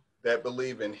people that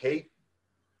believe in hate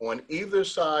on either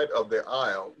side of the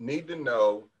aisle need to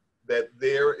know that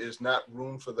there is not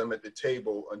room for them at the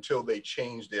table until they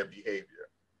change their behavior.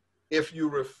 If you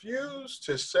refuse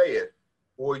to say it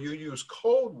or you use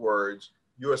code words,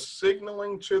 you're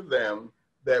signaling to them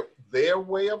that their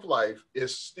way of life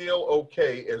is still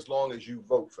okay as long as you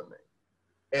vote for me.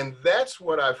 And that's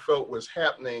what I felt was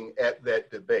happening at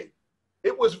that debate.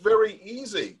 It was very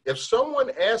easy. If someone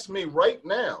asked me right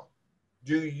now,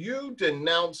 do you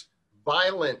denounce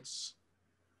violence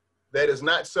that is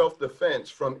not self-defense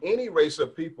from any race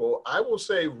of people, I will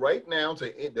say right now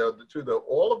to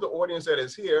all of the audience that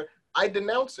is here, I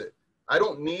denounce it. I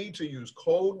don't need to use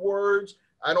code words.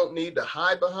 I don't need to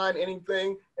hide behind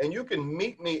anything. And you can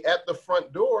meet me at the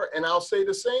front door and I'll say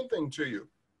the same thing to you.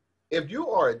 If you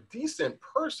are a decent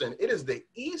person, it is the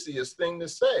easiest thing to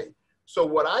say. So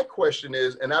what I question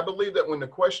is, and I believe that when the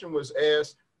question was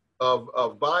asked of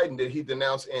Biden, did he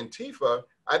denounce Antifa?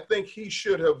 I think he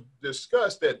should have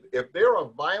discussed that if there are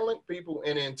violent people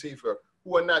in Antifa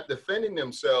who are not defending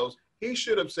themselves, he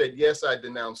should have said, yes, I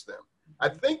denounce them. I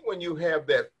think when you have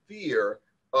that fear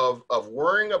of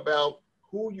worrying about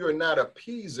who you're not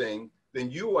appeasing,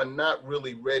 then you are not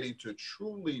really ready to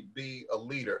truly be a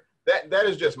leader. That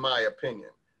is just my opinion.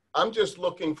 I'm just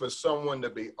looking for someone to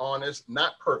be honest,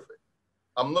 not perfect.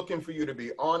 I'm looking for you to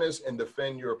be honest and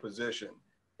defend your position.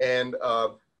 And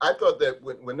I thought that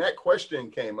when that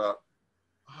question came up,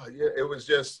 it was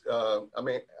just, I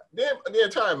mean, the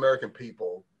entire American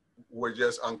people were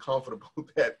just uncomfortable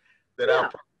that I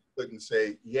couldn't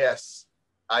say, yes,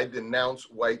 I denounce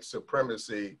white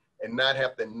supremacy and not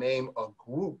have to name a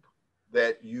group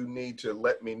that you need to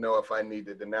let me know if I need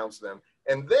to denounce them.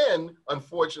 And then,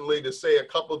 unfortunately, to say a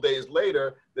couple of days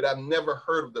later that I've never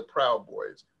heard of the Proud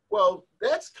Boys. Well,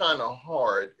 that's kind of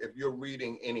hard if you're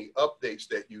reading any updates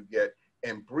that you get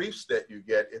and briefs that you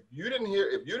get. If you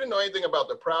didn't know anything about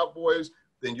the Proud Boys,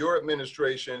 then your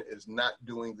administration is not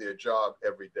doing their job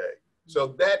every day. So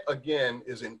that, again,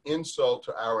 is an insult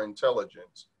to our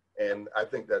intelligence. And I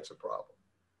think that's a problem.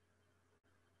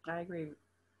 I agree.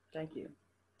 Thank you.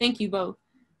 Thank you both.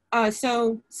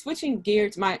 So switching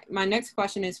gears, my next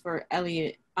question is for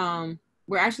Elliott.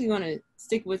 We're actually going to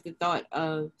stick with the thought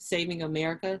of saving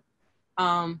America.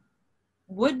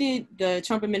 What did the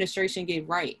Trump administration get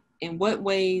right? In what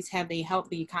ways have they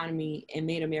helped the economy and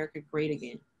made America great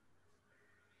again?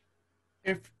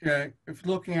 If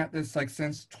looking at this, like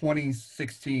since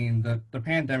 2016, the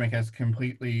pandemic has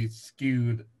completely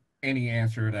skewed any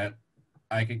answer that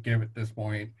I could give at this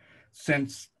point.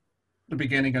 Since the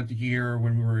beginning of the year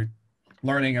when we were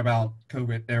learning about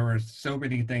COVID, there were so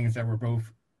many things that were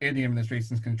both in the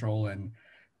administration's control and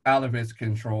out of its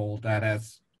control that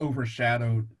has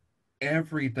overshadowed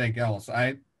everything else.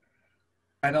 I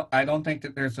don't think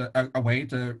that there's a way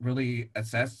to really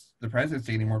assess the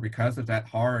presidency anymore because of that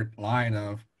hard line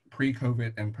of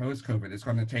pre-COVID and post-COVID. It's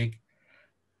going to take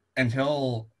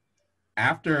until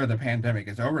after the pandemic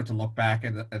is over to look back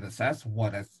and assess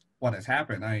what has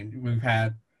happened. I mean, we've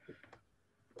had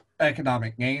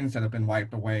economic gains that have been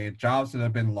wiped away, jobs that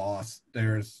have been lost.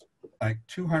 There's like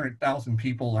 200,000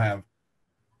 people have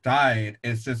died.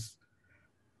 It's just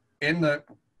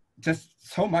just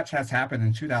so much has happened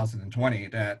in 2020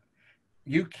 that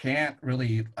you can't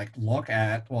really like look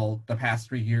at, well, the past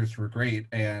 3 years were great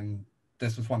and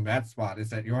this was one bad spot.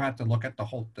 Is that you have to look at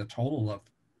the total of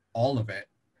all of it.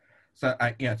 So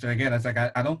so again, it's like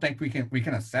I don't think we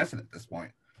can assess it at this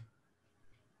point.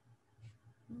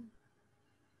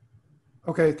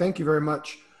 Okay, thank you very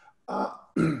much.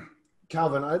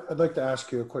 Calvin, I'd like to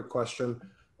ask you a quick question.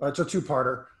 It's a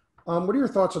two-parter. What are your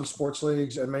thoughts on sports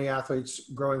leagues and many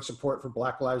athletes growing support for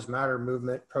Black Lives Matter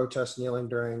movement, protests, kneeling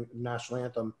during the national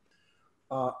anthem?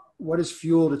 What has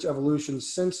fueled its evolution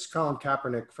since Colin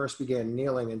Kaepernick first began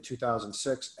kneeling in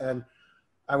 2006? And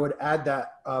I would add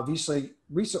that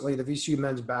recently the VCU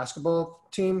men's basketball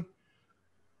team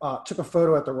took a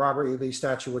photo at the Robert E. Lee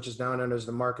statue, which is now known as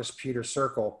the Marcus Peters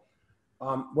Circle.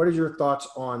 What are your thoughts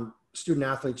on student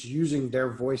athletes using their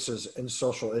voices in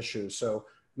social issues? So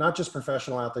not just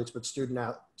professional athletes, but student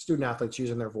athletes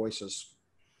using their voices.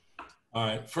 All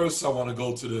right, first I want to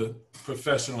go to the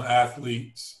professional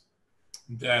athletes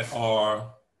that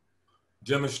are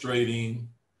demonstrating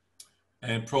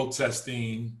and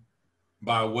protesting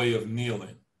by way of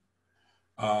kneeling.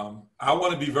 I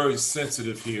want to be very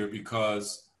sensitive here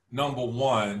because, number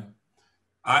one,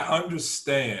 I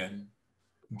understand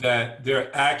that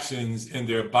their actions in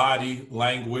their body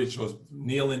language or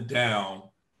kneeling down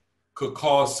could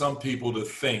cause some people to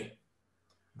think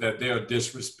that they are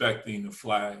disrespecting the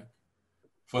flag.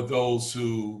 For those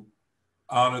who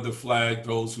honor the flag,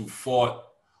 those who fought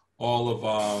all of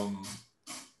our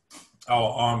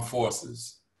armed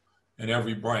forces in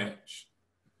every branch,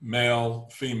 male,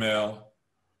 female.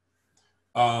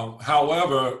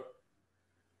 However,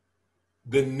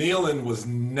 the kneeling was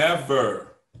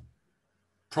never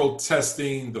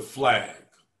protesting the flag.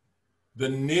 The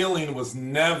kneeling was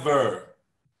never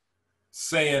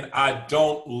saying, I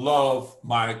don't love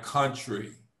my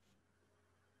country.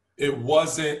 It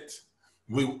wasn't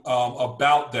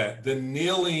about that. The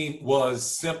kneeling was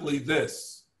simply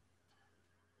this.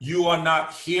 You are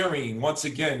not hearing, once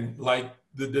again, like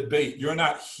the debate, you're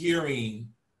not hearing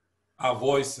our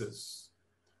voices.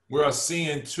 We are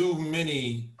seeing too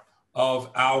many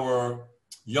of our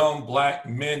young Black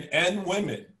men and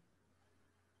women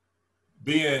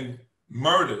being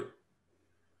murdered.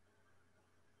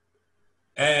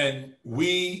 And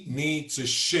we need to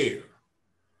share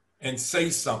and say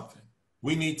something.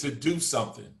 We need to do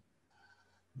something.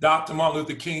 Dr. Martin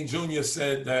Luther King Jr.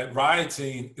 said that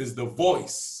rioting is the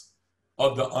voice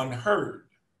of the unheard.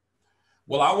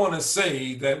 Well, I want to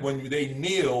say that when they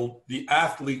kneel, the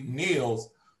athlete kneels,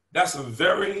 that's a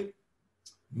very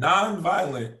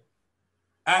nonviolent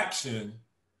action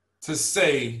to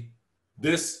say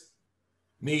this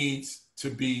needs to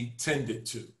be tended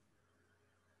to.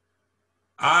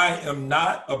 I am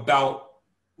not about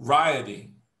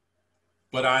rioting,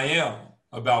 but I am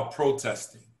about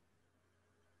protesting.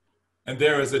 And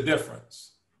there is a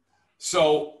difference.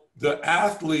 So the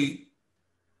athlete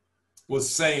was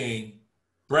saying,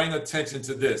 bring attention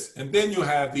to this. And then you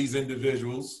have these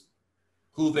individuals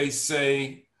who they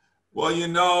say, well, you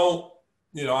know,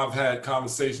 I've had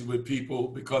conversations with people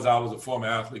because I was a former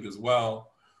athlete as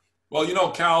well. Well, you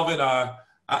know, Calvin,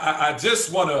 I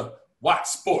just want to watch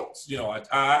sports. You know,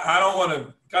 I don't want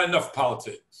to, got enough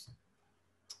politics.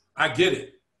 I get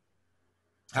it.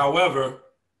 However,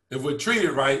 if we're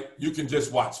treated right, you can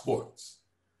just watch sports.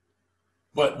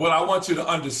 But what I want you to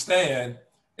understand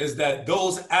is that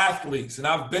those athletes, and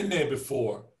I've been there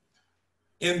before,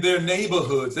 in their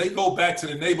neighborhoods, they go back to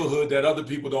the neighborhood that other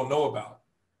people don't know about.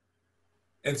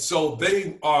 And so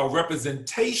they are a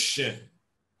representation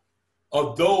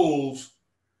of those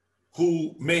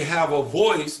who may have a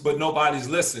voice, but nobody's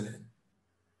listening.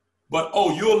 But,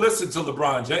 oh, you'll listen to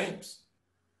LeBron James.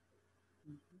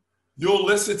 You'll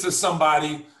listen to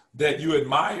somebody that you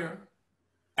admire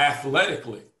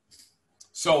athletically.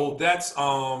 So that's,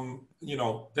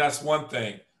 that's one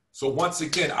thing. So once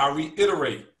again, I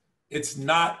reiterate, it's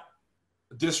not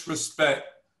disrespect,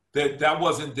 that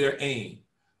wasn't their aim.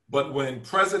 But when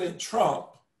President Trump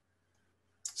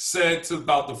said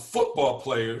about the football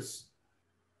players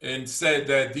and said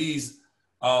that these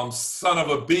son of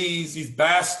a bees, these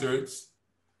bastards,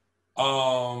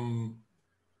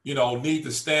 need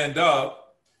to stand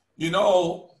up,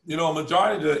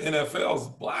 majority of the NFL is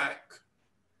Black.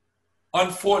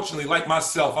 Unfortunately, like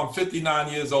myself, I'm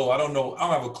 59 years old. I don't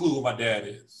have a clue who my dad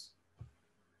is.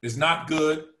 It's not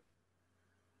good.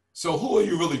 So who are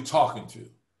you really talking to?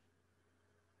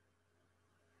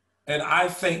 And I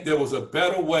think there was a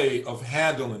better way of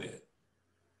handling it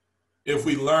if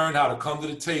we learned how to come to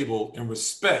the table and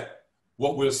respect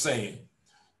what we're saying.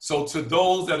 So to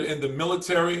those that are in the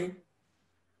military,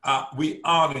 we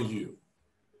honor you.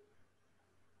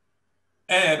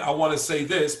 And I want to say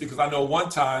this because I know one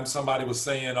time somebody was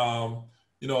saying,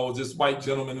 this white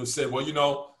gentleman who said,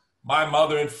 well, my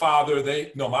mother and father,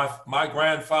 my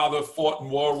grandfather fought in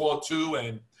World War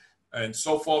II and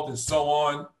so forth and so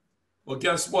on. Well,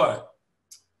 guess what?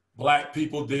 Black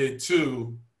people did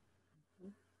too.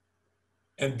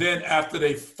 And then after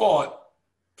they fought,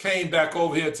 came back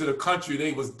over here to the country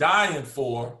they was dying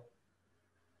for,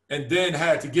 and then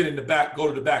had to get in the back, go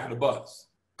to the back of the bus.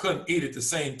 Couldn't eat at the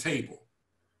same table.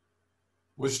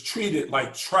 Was treated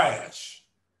like trash.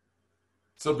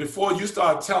 So before you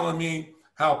start telling me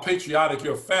how patriotic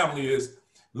your family is,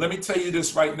 let me tell you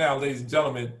this right now, ladies and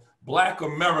gentlemen, Black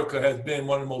America has been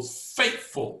one of the most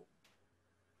faithful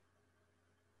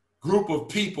group of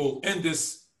people in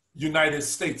this United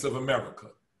States of America.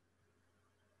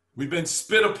 We've been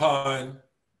spit upon,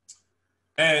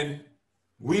 and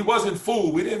we wasn't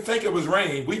fooled. We didn't think it was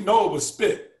rain. We know it was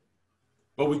spit,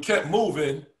 but we kept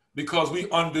moving because we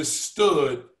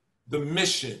understood the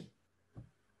mission.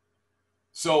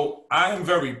 So I am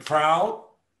very proud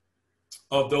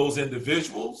of those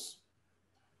individuals.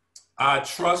 I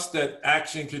trust that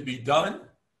action could be done.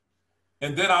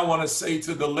 And then I want to say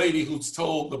to the lady who's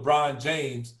told LeBron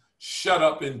James, shut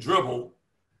up and dribble.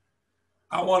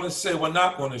 I want to say we're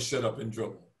not going to shut up and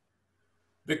dribble.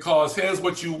 Because here's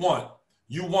what you want.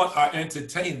 You want our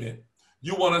entertainment.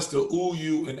 You want us to ooh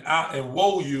you and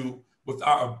woe you with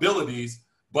our abilities,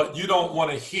 but you don't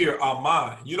want to hear our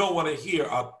mind. You don't want to hear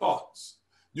our thoughts.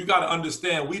 You got to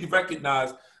understand, we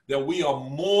recognize that we are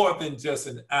more than just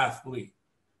an athlete.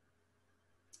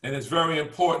 And it's very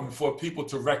important for people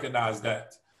to recognize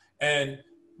that. And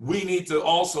we need to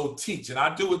also teach, and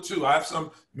I do it too. I have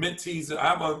some mentees, I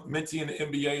have a mentee in the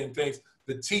NBA and things,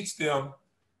 to teach them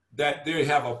that they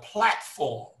have a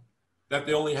platform that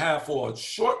they only have for a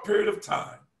short period of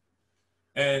time.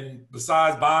 And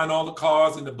besides buying all the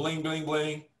cars and the bling, bling,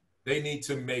 bling, they need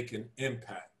to make an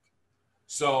impact.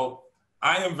 So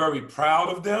I am very proud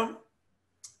of them.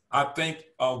 I think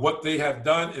what they have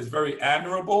done is very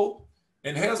admirable.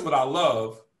 And here's what I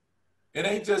love. It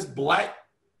ain't just Black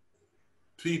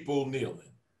people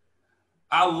kneeling.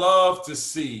 I love to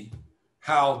see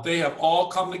how they have all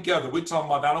come together. We're talking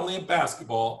about not only in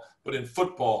basketball, but in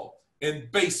football, in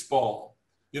baseball,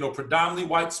 predominantly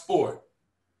white sport.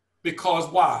 Because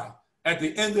why? At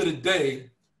the end of the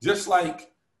day, just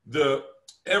like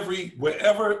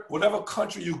whatever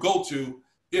country you go to,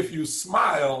 if you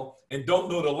smile and don't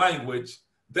know the language,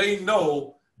 they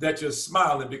know that you're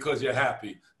smiling because you're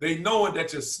happy. They know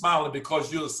that you're smiling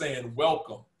because you're saying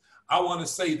welcome. I want to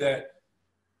say that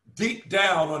deep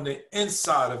down on the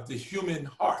inside of the human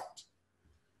heart,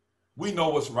 we know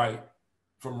what's right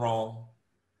from wrong.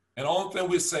 And the only thing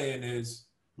we're saying is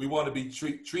we want to be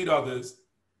treat others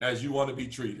as you want to be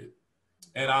treated.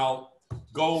 And I'll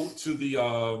go to the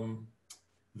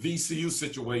VCU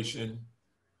situation,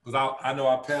 because I know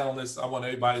our panelists, I want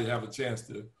everybody to have a chance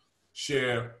to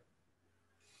share.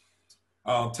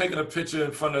 Taking a picture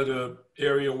in front of the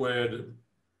area where the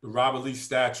Robert Lee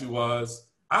statue was.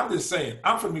 I'm just saying,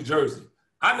 I'm from New Jersey.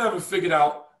 I never figured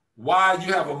out why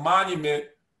you have a monument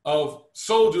of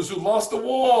soldiers who lost the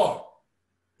war.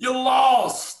 You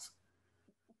lost.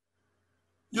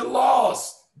 You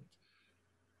lost.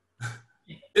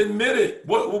 Admit it.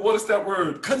 What is that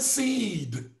word?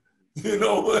 Concede. You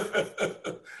lost.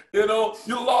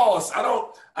 I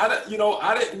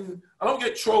don't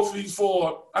get trophies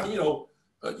for, you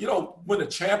don't win a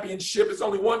championship. It's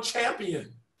only one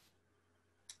champion.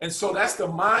 And so that's the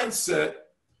mindset,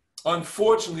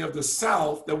 unfortunately, of the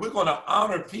South, that we're going to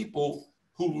honor people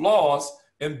who lost.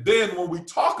 And then when we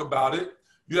talk about it,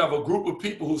 you have a group of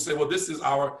people who say, well, this is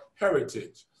our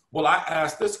heritage. Well, I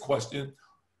ask this question,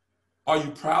 are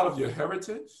you proud of your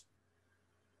heritage?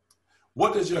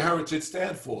 What does your heritage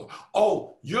stand for?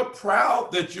 Oh, you're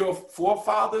proud that your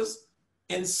forefathers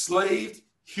enslaved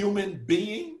human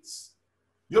beings?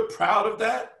 You're proud of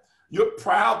that? You're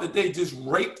proud that they just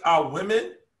raped our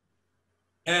women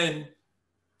and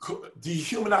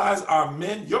dehumanize our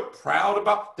men? You're proud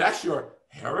about that's your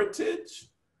heritage?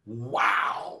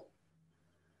 Wow.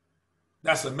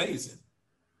 That's amazing.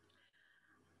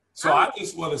 So I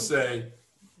just want to say,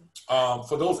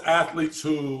 for those athletes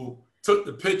who took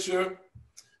the picture,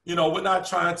 we're not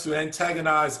trying to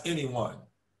antagonize anyone.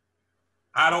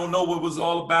 I don't know what it was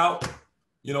all about,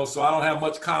 so I don't have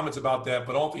much comments about that,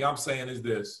 but the only thing I'm saying is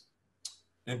this,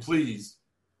 and please,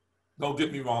 don't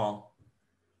get me wrong.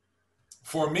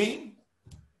 For me,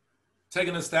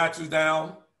 taking the statues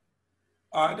down,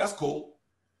 all right, that's cool.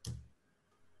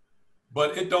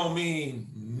 But it don't mean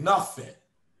nothing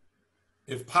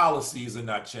if policies are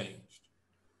not changed.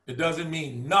 It doesn't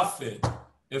mean nothing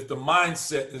if the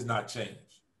mindset is not changed.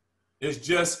 It's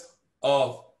just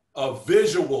a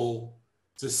visual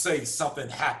to say something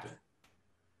happened.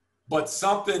 But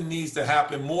something needs to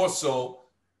happen more so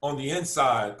on the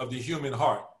inside of the human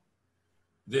heart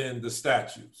than the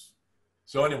statues.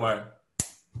 So anyway,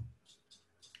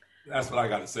 that's what I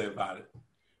got to say about it.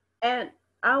 And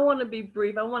I want to be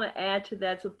brief. I want to add to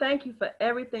that. So thank you for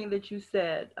everything that you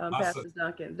said, Pastor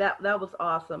Duncan. That was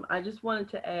awesome. I just wanted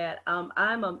to add,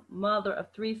 I'm a mother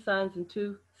of 3 sons and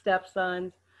 2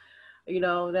 stepsons. They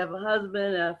have a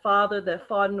husband and a father that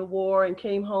fought in the war and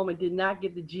came home and did not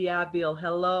get the GI Bill.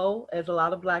 Hello, as a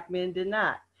lot of Black men did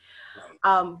not.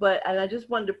 And I just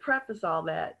wanted to preface all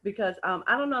that because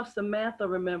I don't know if Samantha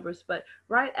remembers, but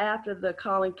right after the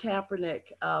Colin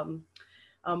Kaepernick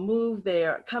move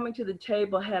there, Coming to the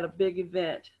Table had a big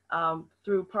event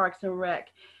through Parks and Rec,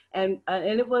 and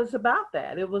it was about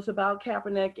that. It was about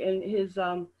Kaepernick and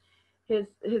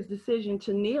his decision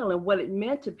to kneel and what it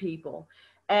meant to people,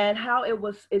 and how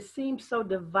it seemed so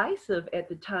divisive at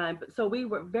the time. But so we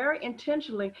were very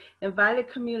intentionally invited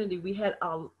community. We had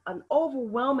an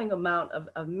overwhelming amount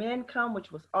of men come,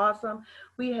 which was awesome.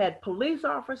 We had police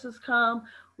officers come.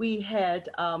 We had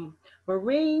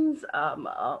Marines,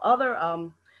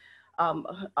 other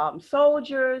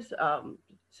soldiers,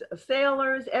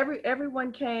 sailors.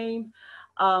 Everyone came.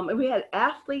 And we had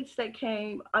athletes that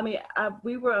came. I mean,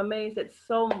 we were amazed that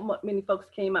so many folks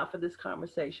came out for this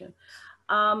conversation.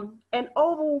 And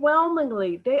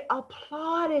overwhelmingly, they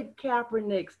applauded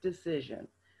Kaepernick's decision.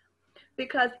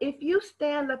 Because if you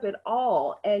stand up at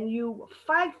all and you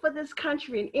fight for this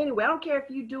country in any way, I don't care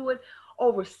if you do it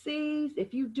overseas,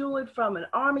 if you do it from an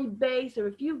Army base, or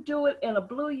if you do it in a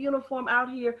blue uniform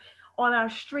out here on our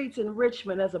streets in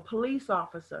Richmond as a police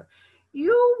officer,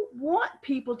 you want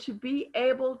people to be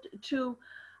able to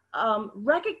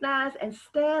recognize and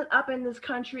stand up in this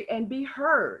country and be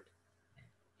heard.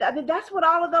 I mean, that's what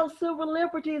all of those civil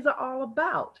liberties are all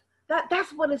about.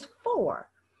 That's what it's for.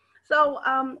 So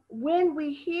when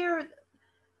we hear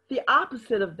the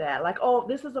opposite of that, like, oh,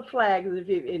 this is a flag, and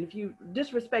if you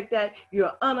disrespect that,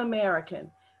 you're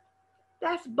un-American.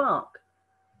 That's bunk.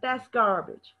 That's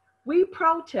garbage. We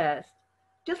protest,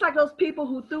 just like those people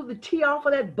who threw the tea off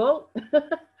of that boat.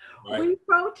 Right. We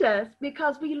protest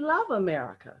because we love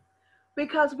America,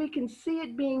 because we can see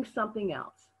it being something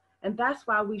else. And that's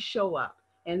why we show up.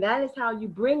 And that is how you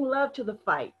bring love to the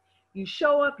fight. You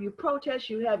show up, you protest,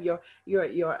 you have your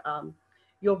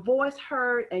voice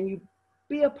heard, and you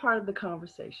be a part of the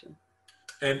conversation.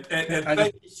 And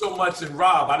thank you so much. And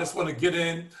Rob, I just want to get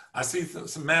in. I see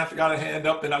Samantha got her hand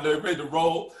up, and I know you're ready to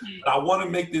roll. But I want to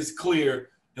make this clear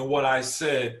in what I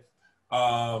said.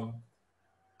 I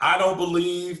don't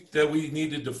believe that we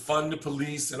need to defund the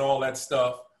police and all that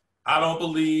stuff. I don't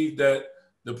believe that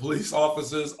the police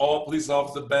officers, all police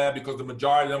officers are bad, because the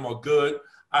majority of them are good.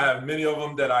 I have many of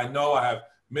them that I know. I have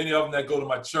many of them that go to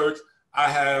my church. I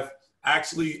have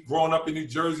actually grown up in New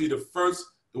Jersey.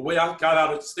 The way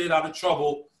I stayed out of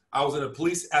trouble, I was in a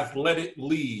police athletic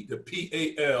league, the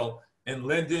PAL, in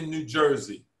Linden, New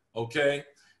Jersey. Okay,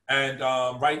 and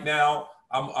right now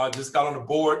I just got on the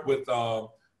board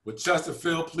with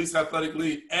Chesterfield Police Athletic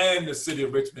League and the City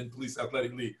of Richmond Police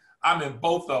Athletic League. I'm in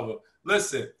both of them.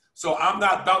 Listen, so I'm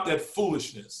not about that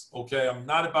foolishness. Okay, I'm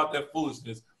not about that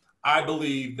foolishness. I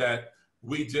believe that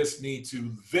we just need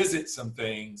to visit some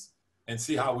things and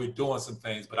see how we're doing some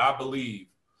things. But I believe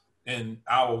in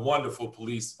our wonderful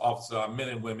police officers, our men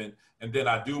and women. And then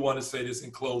I do want to say this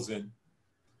in closing,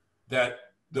 that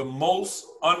the most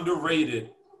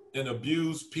underrated and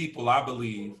abused people, I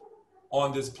believe,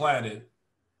 on this planet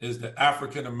is the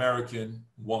African-American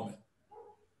woman.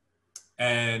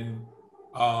 And,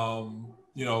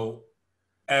 you know,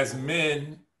 as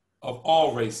men of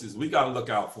all races, we got to look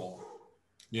out for them.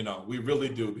 You know, we really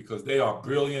do, because they are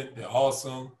brilliant. They're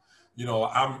awesome. You know,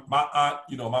 my aunt,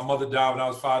 you know, my mother died when I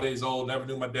was 5 days old, never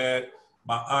knew my dad.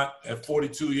 My aunt at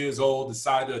 42 years old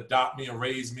decided to adopt me and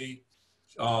raise me.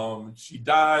 She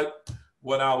died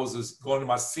when I was going to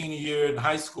my senior year in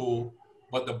high school.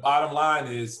 But the bottom line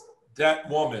is that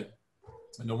woman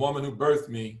and the woman who birthed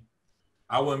me,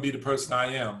 I wouldn't be the person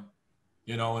I am,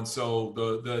 you know. And so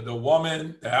the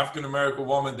woman, the African-American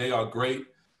woman, they are great.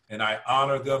 And I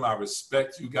honor them. I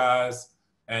respect you guys.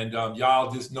 And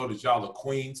y'all just know that y'all are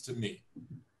queens to me.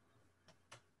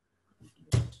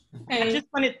 Hey.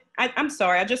 I'm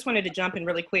sorry, I just wanted to jump in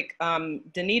really quick.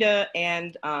 Danita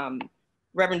and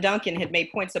Reverend Duncan had made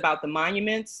points about the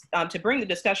monuments. To bring the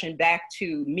discussion back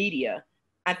to media,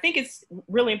 I think it's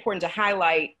really important to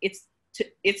highlight it's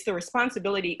the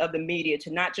responsibility of the media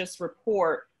to not just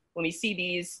report when we see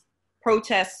these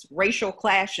protests, racial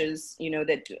clashes, you know,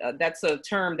 that's a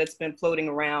term that's been floating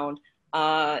around,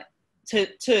 to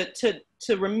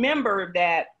remember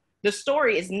that the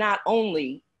story is not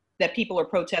only that people are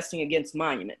protesting against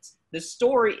monuments. The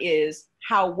story is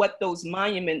how what those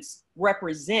monuments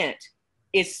represent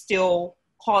is still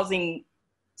causing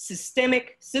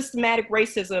systematic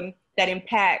racism that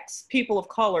impacts people of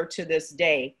color to this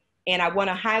day. And I want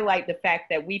to highlight the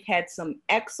fact that we've had some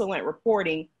excellent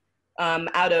reporting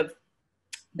out of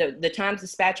the Times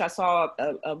Dispatch. I saw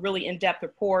a really in-depth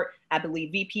report. I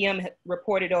believe VPM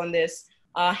reported on this,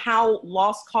 how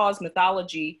lost cause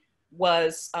mythology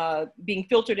was being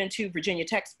filtered into Virginia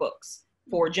textbooks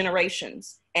for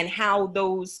generations, and how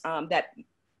those, that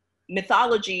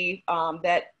mythology,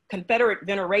 that Confederate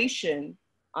veneration,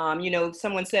 you know,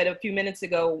 someone said a few minutes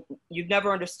ago, you've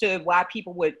never understood why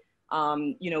people would,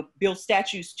 you know, build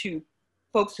statues to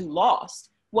folks who lost.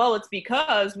 Well, it's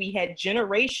because we had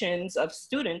generations of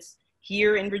students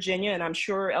here in Virginia, and I'm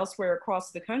sure elsewhere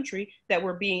across the country, that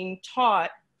were being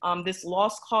taught this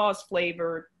lost cause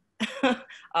flavored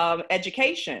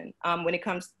education when it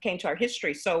came to our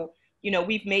history. So, you know,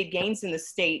 we've made gains in the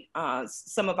state.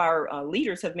 Some of our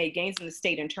leaders have made gains in the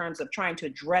state in terms of trying to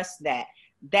address that.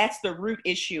 That's the root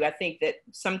issue. I think that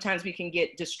sometimes we can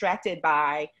get distracted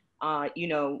by, you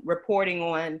know, reporting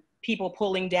on people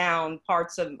pulling down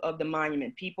parts of the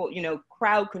monument, people,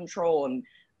 crowd control and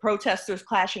protesters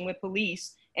clashing with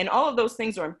police. And all of those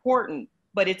things are important,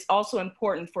 but it's also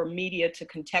important for media to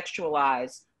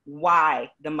contextualize why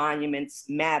the monuments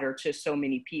matter to so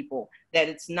many people, that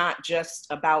it's not just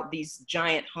about these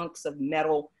giant hunks of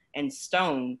metal and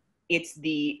stone, it's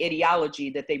the ideology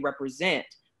that they represent,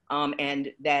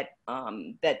 and that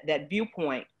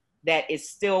viewpoint that is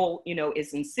still,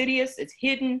 is insidious, it's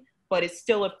hidden, but it's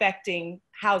still affecting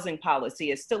housing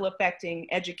policy, it's still affecting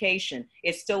education,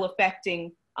 it's still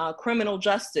affecting criminal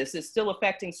justice, is still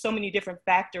affecting so many different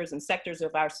factors and sectors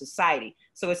of our society.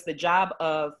 So it's the job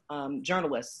of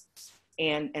journalists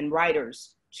and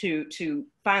writers to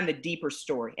find the deeper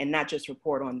story and not just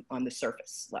report on the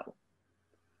surface level.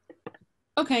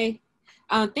 Okay,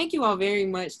 thank you all very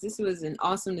much. This was an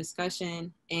awesome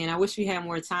discussion, and I wish we had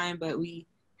more time, but we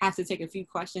have to take a few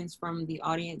questions from the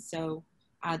audience. So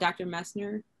Dr.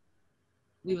 Messner,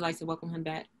 we would like to welcome him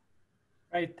back.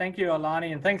 Great, thank you,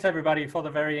 Alani, and thanks everybody for the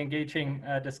very engaging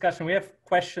discussion. We have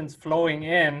questions flowing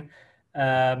in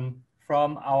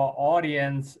from our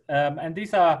audience, and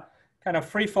these are kind of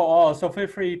free for all, so feel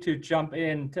free to jump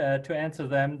in to answer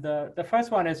them. The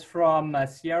first one is from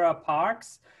Sierra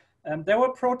Parks. There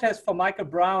were protests for Michael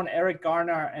Brown, Eric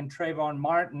Garner, and Trayvon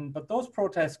Martin, but those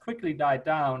protests quickly died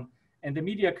down, and the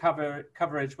media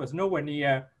coverage was nowhere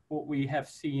near what we have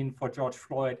seen for George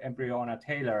Floyd and Breonna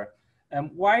Taylor.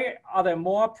 Why are there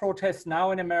more protests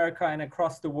now in America and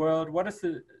across the world? What is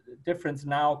the difference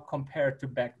now compared to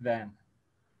back then?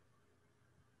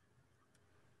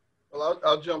 Well,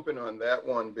 I'll jump in on that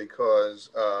one because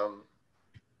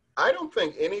I don't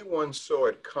think anyone saw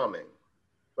it coming,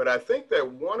 but I think that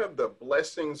one of the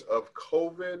blessings of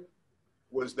COVID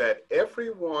was that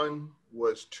everyone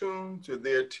was tuned to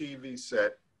their TV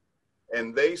set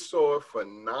and they saw for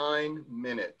 9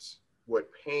 minutes what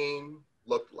pain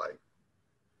looked like.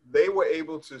 They were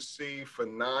able to see for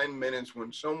 9 minutes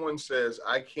when someone says,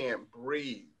 "I can't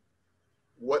breathe,"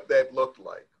 what that looked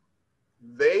like.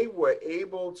 They were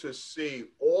able to see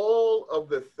all of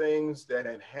the things that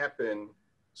had happened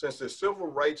since the civil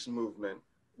rights movement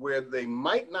where they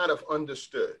might not have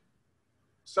understood.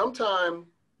 Sometimes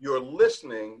you're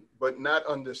listening, but not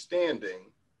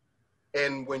understanding.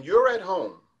 And when you're at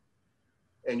home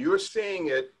and you're seeing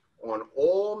it on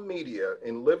all media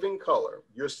in living color,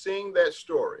 you're seeing that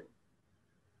story.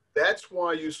 That's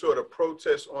why you saw the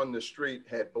protests on the street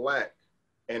had Black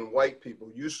and white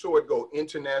people. You saw it go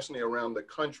internationally around the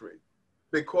country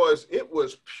because it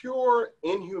was pure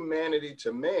inhumanity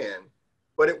to man,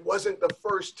 but it wasn't the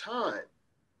first time.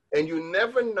 And you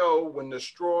never know when the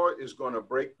straw is going to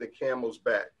break the camel's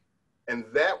back. And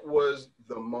that was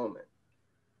the moment.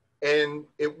 And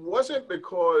it wasn't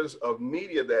because of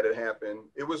media that it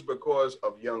happened. It was because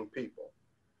of young people.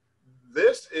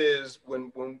 This is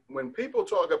when people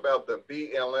talk about the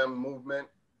BLM movement,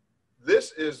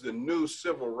 this is the new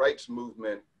civil rights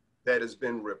movement that has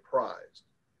been reprised.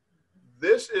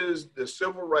 This is the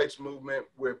civil rights movement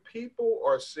where people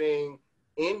are seeing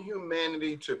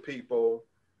inhumanity to people.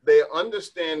 They're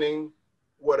understanding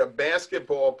what a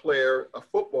football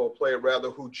player rather,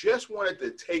 who just wanted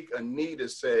to take a knee to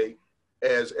say,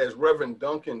 as Reverend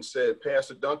Duncan said,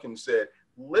 Pastor Duncan said,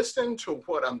 listen to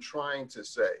what I'm trying to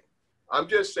say. I'm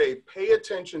just saying, pay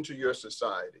attention to your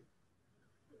society.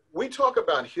 We talk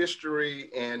about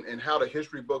history and how the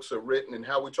history books are written and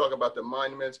how we talk about the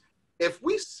monuments. If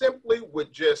we simply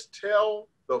would just tell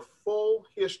the full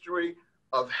history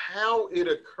of how it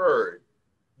occurred,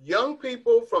 young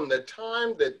people from the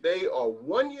time that they are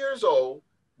 1 year old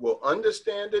will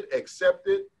understand it, accept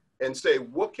it, and say,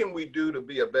 what can we do to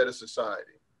be a better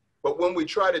society? But when we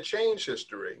try to change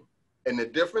history, and the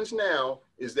difference now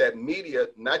is that media,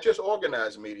 not just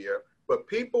organized media, but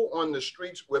people on the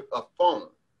streets with a phone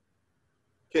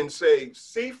can say,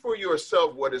 see for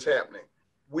yourself what is happening.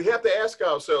 We have to ask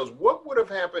ourselves, what would have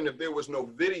happened if there was no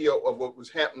video of what was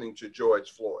happening to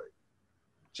George Floyd?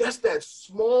 Just that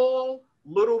small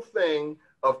little thing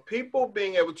of people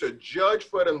being able to judge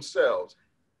for themselves.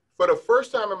 For the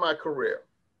first time in my career,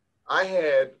 I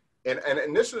had,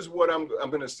 and this is what I'm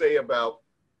going to say about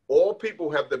all people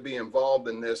have to be involved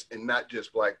in this and not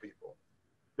just Black people.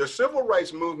 The civil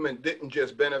rights movement didn't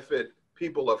just benefit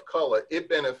people of color, it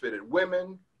benefited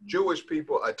women, Jewish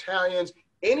people, Italians,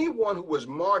 anyone who was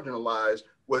marginalized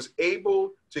was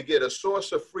able to get a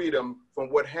source of freedom from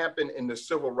what happened in the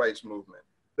civil rights movement.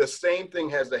 The same thing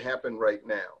has to happen right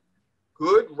now.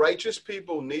 Good, righteous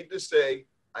people need to say,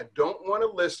 I don't want to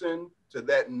listen to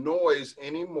that noise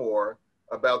anymore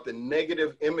about the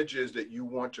negative images that you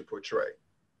want to portray.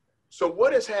 So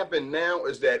what has happened now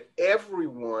is that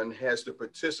everyone has to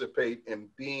participate in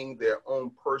being their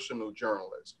own personal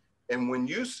journalist. And when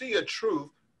you see a truth,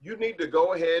 you need to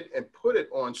go ahead and put it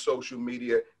on social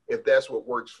media if that's what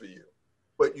works for you.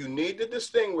 But you need to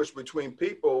distinguish between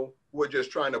people who are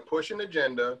just trying to push an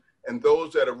agenda and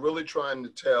those that are really trying to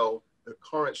tell the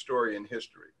current story in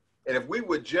history. And if we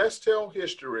would just tell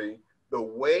history the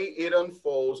way it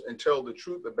unfolds and tell the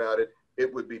truth about it,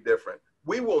 it would be different.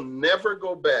 We will never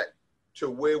go back to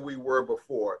where we were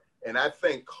before. And I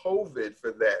thank COVID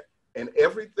for that. And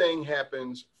everything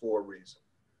happens for a reason.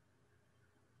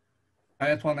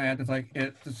 I just want to add,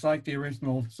 it's like the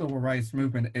original civil rights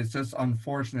movement. It's just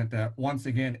unfortunate that once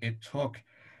again, it took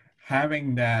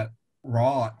having that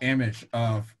raw image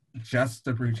of just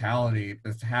the brutality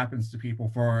that happens to people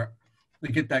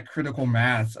to get that critical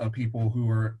mass of people who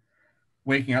are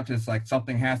waking up to this, like,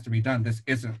 something has to be done. This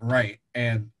isn't right.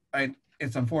 And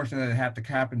it's unfortunate that it had to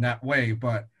happen that way.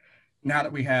 But now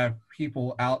that we have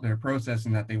people out there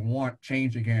protesting that they want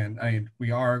change again,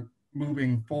 we are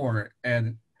moving forward.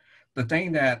 And the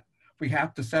thing that we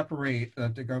have to separate,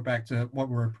 to go back to what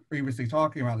we were previously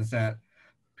talking about, is that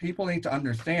people need to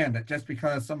understand that just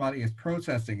because somebody is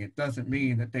protesting, it doesn't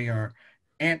mean that they are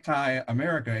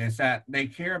anti-America. It's that they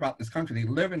care about this country, they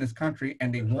live in this country,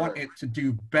 and they want it to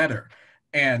do better.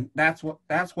 And that's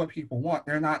what people want.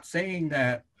 They're not saying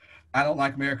that I don't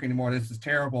like America anymore, this is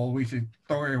terrible, we should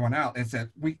throw everyone out. It's that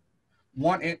we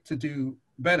want it to do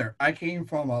better. I came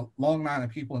from a long line of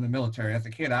people in the military. As a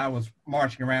kid, I was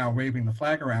marching around, waving the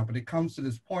flag around, but it comes to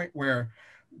this point where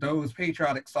those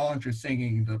patriotic songs you're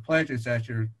singing, the pledges that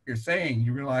you're saying,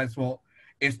 you realize, well,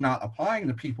 it's not applying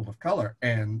to people of color.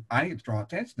 And I need to draw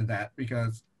attention to that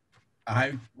because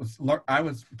I was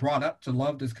brought up to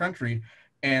love this country,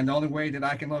 and the only way that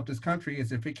I can love this country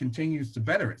is if it continues to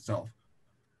better itself.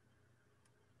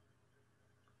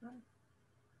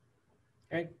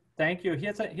 Okay, thank you.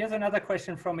 Here's another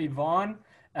question from Yvonne.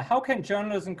 How can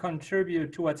journalism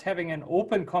contribute towards having an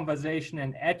open conversation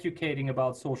and educating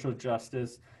about social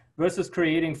justice versus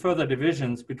creating further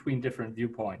divisions between different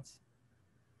viewpoints?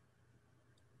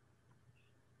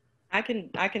 I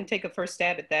can take a first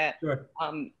stab at that. Sure.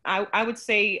 I would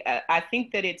say I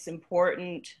think that it's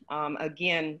important,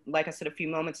 again, like I said a few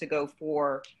moments ago,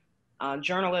 for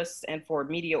journalists and for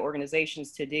media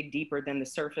organizations to dig deeper than the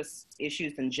surface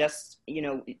issues and just,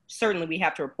 certainly we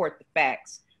have to report the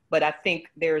facts, but I think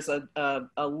there's a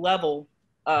level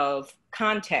of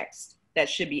context that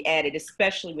should be added,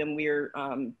 especially when we're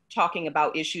talking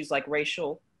about issues like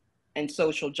racial and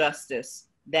social justice,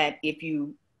 that if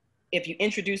you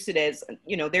introduce it as,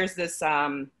 there's this,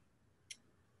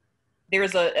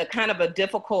 there's a kind of a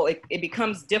difficult, it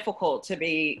becomes difficult to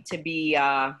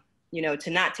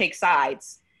not take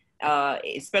sides,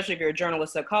 especially if you're a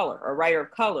journalist of color or a writer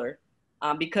of color,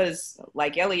 because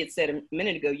like Elliott said a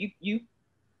minute ago, you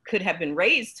could have been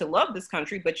raised to love this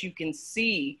country, but you can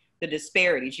see the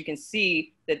disparities. You can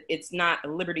see that it's not a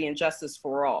liberty and justice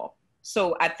for all.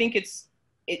 So I think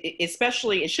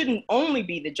especially, it shouldn't only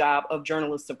be the job of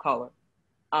journalists of color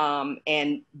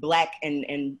and Black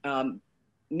and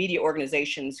media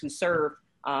organizations who serve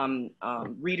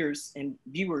readers and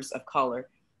viewers of color.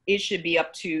 It should be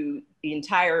up to the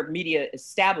entire media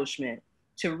establishment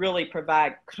to really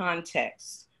provide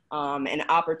context and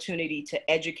opportunity to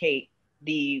educate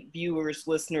the viewers,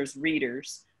 listeners,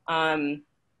 readers.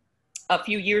 A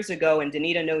few years ago, and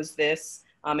Danita knows this,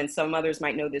 and some others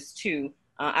might know this too,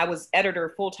 I was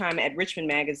editor full-time at Richmond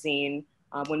Magazine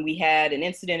when we had an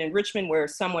incident in Richmond where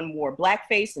someone wore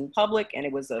blackface in public, and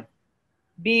it was a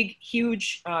big,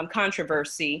 huge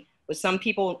controversy with some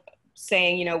people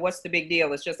saying, what's the big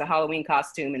deal? It's just a Halloween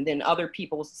costume. And then other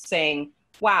people saying,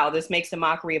 wow, this makes a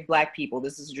mockery of Black people.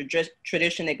 This is a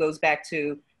tradition that goes back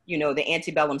to, the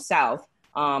antebellum South.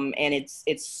 And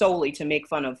it's solely to make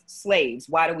fun of slaves.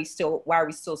 Why are we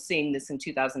still seeing this in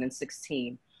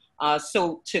 2016?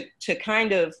 So to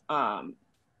kind of,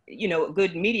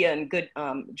 good media and good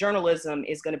journalism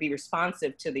is going to be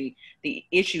responsive to the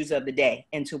issues of the day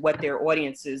and to what their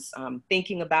audience is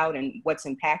thinking about and what's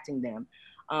impacting them.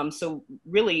 So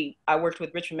really, I worked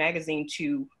with Richmond Magazine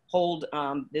to hold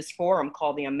this forum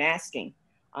called The Unmasking.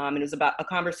 And it was about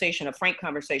a frank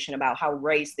conversation about how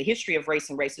the history of race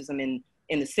and racism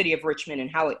in the city of Richmond and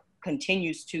how it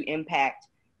continues to impact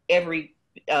every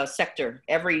sector,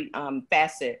 every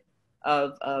facet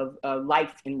of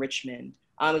life in Richmond.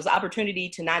 It was an opportunity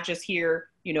to not just hear,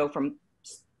 from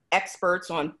experts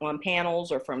on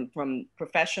panels or from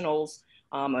professionals,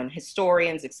 on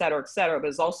historians, et cetera, but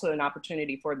it's also an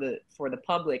opportunity for the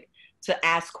public to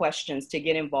ask questions, to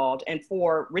get involved, and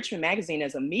for Richmond Magazine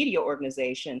as a media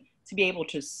organization to be able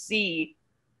to see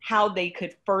how they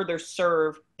could further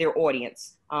serve their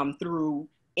audience through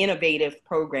innovative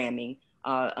programming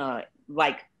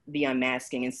like the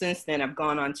unmasking. And since then, I've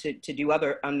gone on to do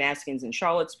other unmaskings in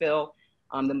Charlottesville.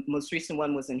 The most recent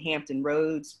one was in Hampton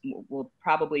Roads. We'll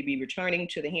probably be returning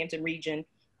to the Hampton region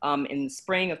in the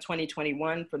spring of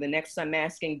 2021 for the next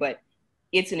unmasking, but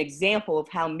it's an example of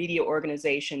how media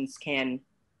organizations can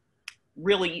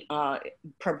really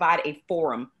provide a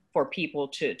forum for people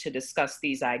to discuss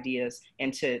these ideas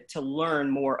and to learn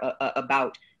more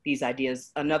about these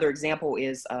ideas. Another example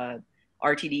is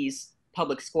RTD's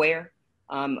Public Square.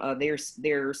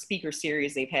 Their speaker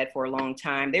series they've had for a long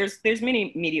time. There's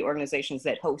many media organizations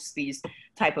that host these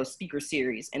type of speaker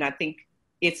series, and I think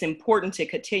it's important to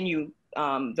continue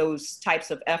those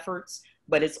types of efforts,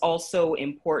 but it's also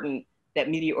important that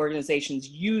media organizations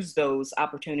use those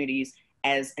opportunities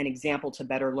as an example to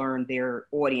better learn their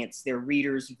audience, their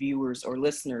readers, viewers, or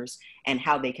listeners, and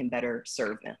how they can better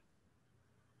serve them.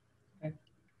 Okay.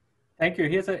 Thank you.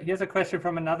 Here's a question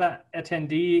from another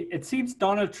attendee. It seems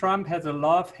Donald Trump has a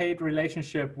love-hate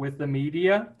relationship with the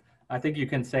media. I think you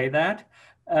can say that.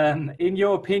 In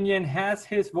your opinion, has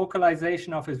his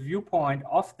vocalization of his viewpoint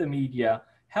of the media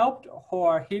helped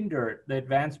or hindered the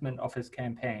advancement of his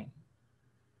campaign?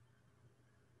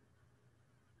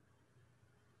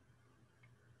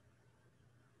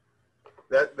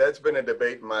 That's been a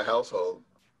debate in my household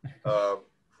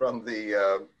from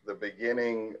the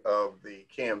beginning of the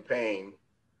campaign.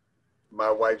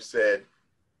 My wife said,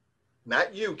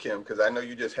 not you, Kym, because I know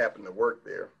you just happen to work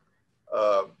there,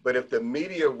 but if the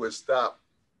media would stop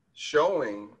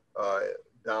showing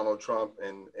Donald Trump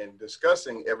and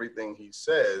discussing everything he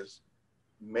says,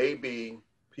 maybe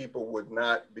people would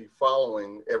not be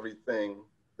following everything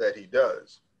that he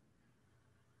does.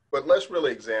 But let's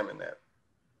really examine that.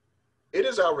 It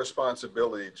is our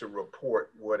responsibility to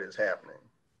report what is happening.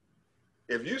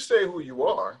 If you say who you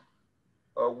are,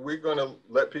 we're going to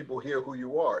let people hear who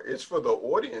you are. It's for the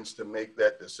audience to make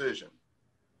that decision.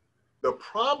 The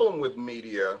problem with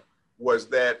media was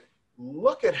that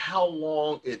look at how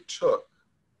long it took.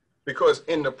 Because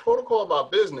in the protocol of our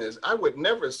business, I would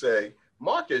never say,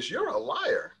 Marcus, you're a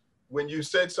liar when you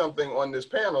said something on this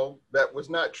panel that was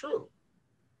not true.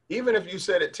 Even if you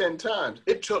said it 10 times,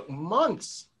 it took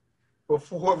months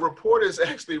before reporters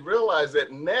actually realized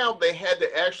that now they had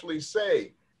to actually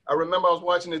say. I remember I was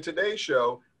watching the Today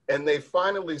Show and they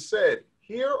finally said,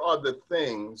 here are the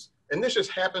things, and this just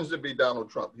happens to be Donald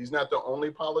Trump. He's not the only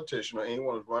politician or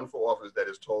anyone who's run for office that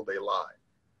is told they lie.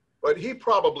 But he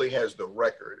probably has the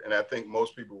record, and I think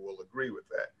most people will agree with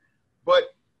that.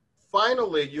 But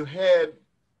finally, you had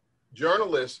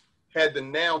journalists had to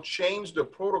now change the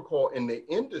protocol in the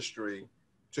industry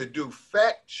to do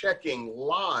fact checking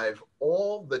live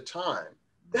all the time.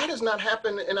 That has not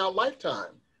happened in our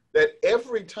lifetime. That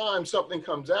every time something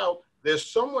comes out, there's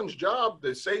someone's job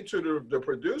to say to the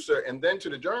producer and then to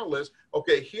the journalist,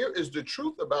 okay, here is the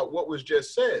truth about what was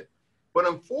just said. But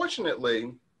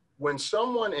unfortunately, when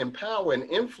someone in power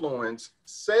and influence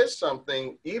says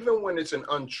something, even when it's an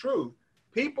untruth,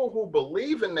 people who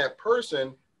believe in that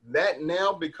person, that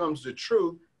now becomes the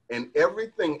truth, and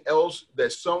everything else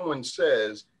that someone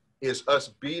says is us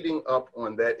beating up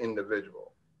on that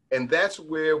individual. And that's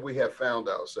where we have found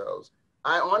ourselves.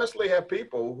 I honestly have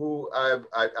people who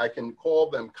I can call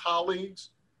them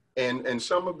colleagues and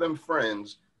some of them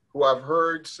friends who I've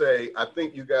heard say, I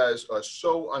think you guys are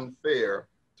so unfair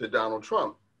to Donald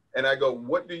Trump. And I go,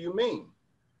 what do you mean?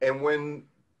 And when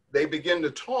they begin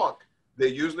to talk, they're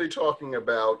usually talking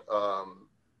about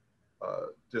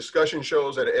discussion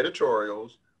shows at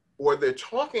editorials, or they're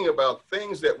talking about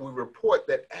things that we report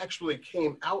that actually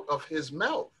came out of his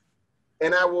mouth.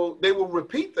 And they will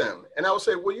repeat them. And I will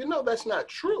say, well, you know, that's not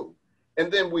true.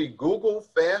 And then we Google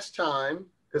fast time,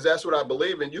 because that's what I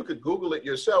believe in. You could Google it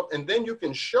yourself, and then you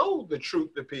can show the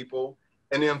truth to people.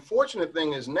 And the unfortunate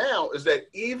thing is now is that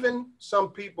even some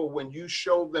people, when you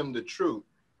show them the truth,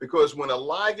 because when a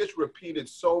lie gets repeated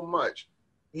so much,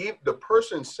 the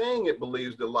person saying it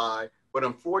believes the lie, but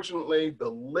unfortunately, the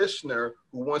listener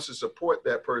who wants to support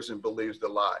that person believes the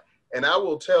lie. And I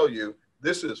will tell you,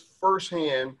 this is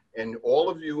firsthand, and all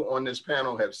of you on this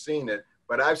panel have seen it,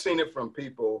 but I've seen it from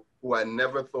people who I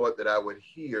never thought that I would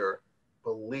hear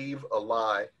believe a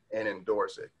lie and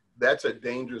endorse it. That's a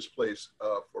dangerous place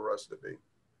for us to be.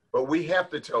 But we have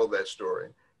to tell that story.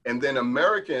 And then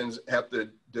Americans have to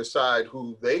decide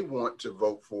who they want to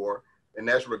vote for, and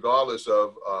that's regardless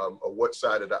of what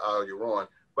side of the aisle you're on.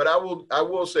 But I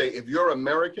will say, if you're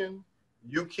American,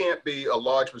 you can't be a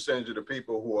large percentage of the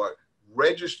people who are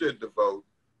registered to vote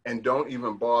and don't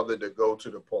even bother to go to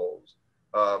the polls.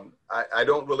 I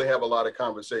don't really have a lot of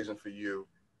conversation for you,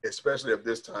 especially at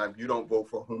this time. You don't vote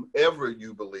for whomever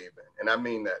you believe in, and I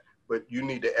mean that, but you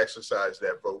need to exercise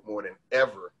that vote more than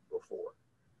ever before.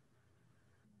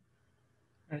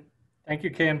 Thank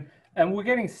you, Kym. And we're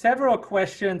getting several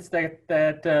questions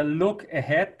that look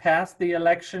ahead past the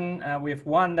election. We have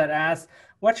one that asks,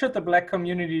 what should the Black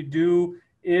community do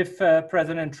if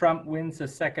President Trump wins a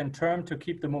second term to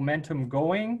keep the momentum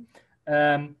going?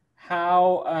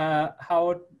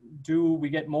 How do we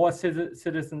get more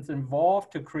citizens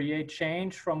involved to create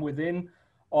change from within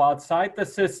or outside the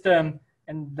system?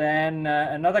 And then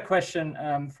another question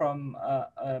from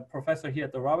a professor here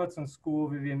at the Robertson School,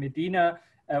 Vivian Medina.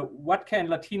 What can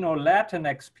Latino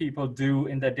Latinx people do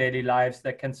in their daily lives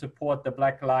that can support the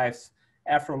Black lives,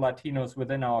 Afro-Latinos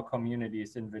within our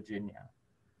communities in Virginia?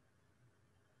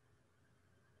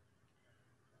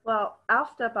 Well,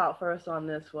 I'll step out first on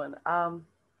this one.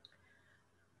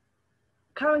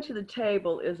 Coming to the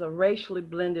Table is a racially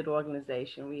blended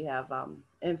organization. We have,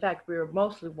 in fact, we're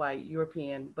mostly white,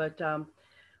 European, but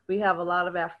we have a lot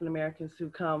of African Americans who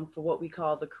come for what we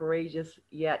call the courageous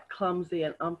yet clumsy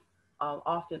and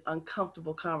often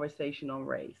uncomfortable conversation on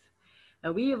race.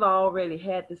 And we have already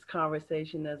had this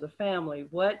conversation as a family.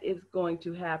 What is going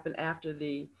to happen after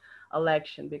the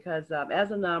election? Because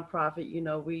as a nonprofit, you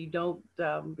know, we don't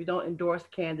endorse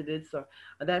candidates or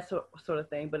that sort of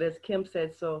thing. But as Kym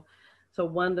said so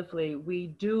wonderfully, we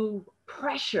do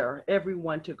pressure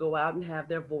everyone to go out and have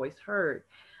their voice heard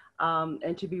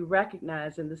and to be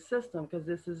recognized in the system, because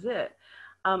this is it.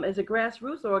 As a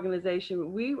grassroots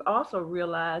organization, we also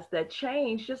realize that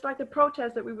change, just like the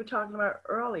protest that we were talking about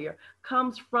earlier,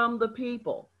 comes from the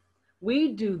people.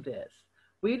 We do this.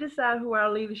 We decide who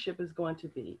our leadership is going to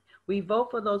be. We vote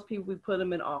for those people, we put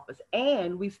them in office,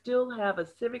 and we still have a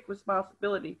civic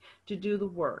responsibility to do the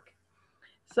work.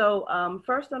 So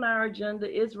first on our agenda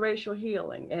is racial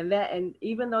healing. And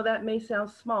even though that may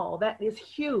sound small, that is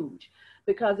huge,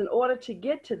 because in order to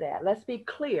get to that, let's be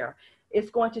clear, it's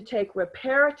going to take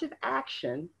reparative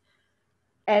action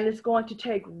and it's going to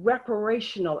take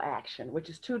reparational action, which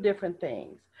is two different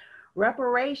things.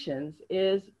 Reparations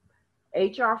is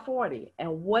HR 40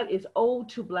 and what is owed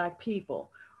to Black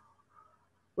people.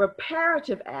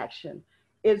 Reparative action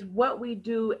is what we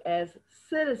do as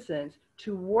citizens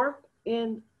to work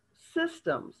in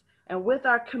systems and with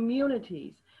our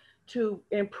communities to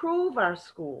improve our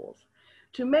schools,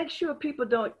 to make sure people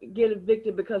don't get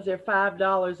evicted because they're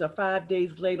 $5 or 5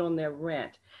 days late on their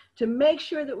rent, to make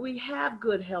sure that we have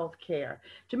good health care,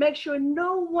 to make sure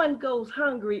no one goes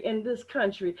hungry in this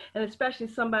country, and especially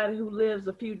somebody who lives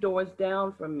a few doors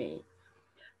down from me.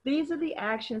 These are the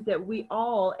actions that we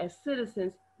all as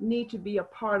citizens need to be a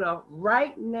part of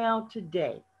right now,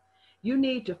 today. You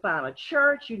need to find a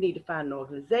church, you need to find an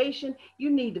organization, you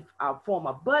need to form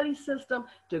a buddy system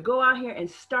to go out here and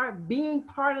start being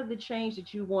part of the change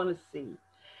that you want to see.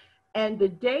 And the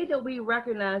day that we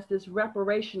recognize this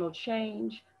reparational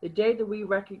change, the day that we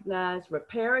recognize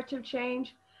reparative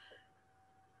change,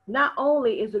 not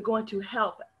only is it going to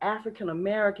help African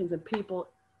Americans and people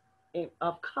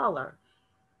of color,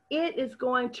 it is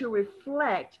going to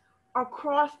reflect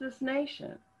across this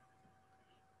nation.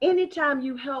 Anytime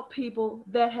you help people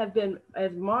that have been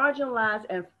as marginalized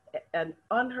and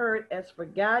unheard, as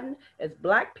forgotten as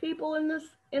Black people in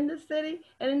this city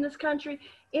and in this country,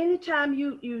 anytime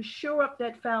you shore up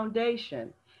that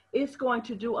foundation, it's going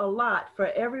to do a lot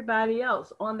for everybody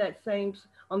else on that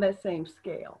same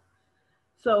scale.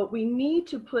 So we need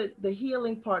to put the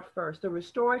healing part first, the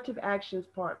restorative actions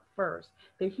part first.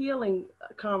 The healing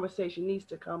conversation needs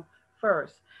to come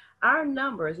first. Our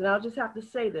numbers, and I'll just have to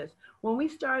say this, when we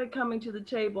started coming to the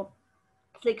table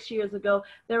 6 years ago,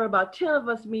 there were about 10 of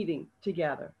us meeting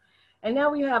together. And now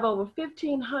we have over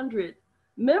 1,500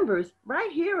 members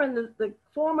right here in the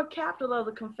former capital of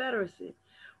the Confederacy.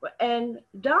 And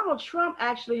Donald Trump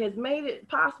actually has made it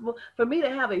possible for me to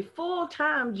have a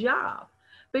full-time job,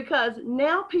 because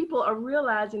now people are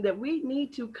realizing that we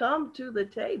need to come to the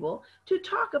table to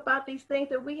talk about these things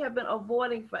that we have been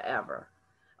avoiding forever.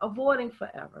 I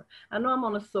know I'm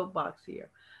on a soapbox here,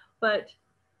 but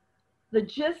the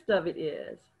gist of it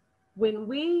is, when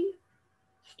we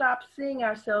stop seeing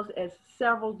ourselves as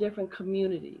several different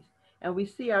communities and we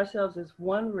see ourselves as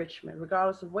one Richmond,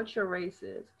 regardless of what your race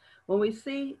is, when we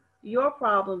see your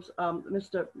problems,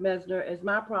 Mr. Mesner, as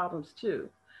my problems too,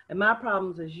 and my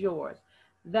problems as yours,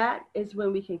 that is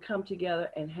when we can come together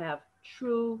and have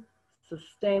true,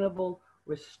 sustainable,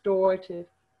 restorative,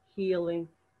 healing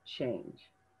change.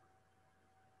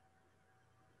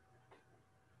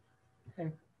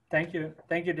 Okay. Thank you,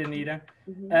 Danita.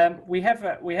 Mm-hmm.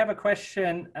 We have a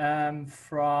question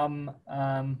from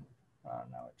now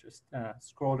it just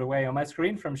scrolled away on my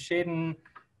screen, from Shaden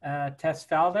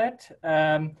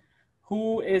Tesfeldet,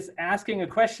 who is asking a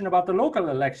question about the local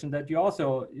election that you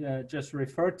also just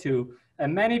referred to.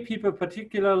 And many people,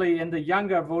 particularly in the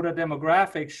younger voter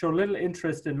demographic, show little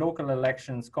interest in local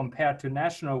elections compared to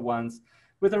national ones.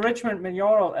 With the Richmond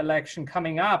mayoral election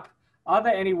coming up, are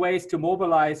there any ways to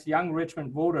mobilize young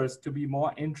Richmond voters to be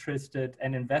more interested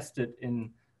and invested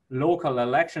in local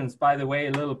elections? By the way,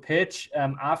 a little pitch.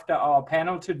 After our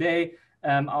panel today,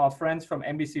 our friends from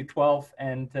NBC 12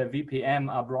 and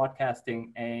VPM are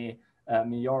broadcasting a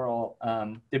mayoral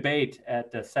debate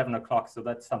at 7 o'clock. So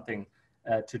that's something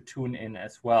to tune in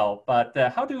as well. But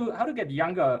how to get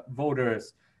younger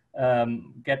voters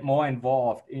get more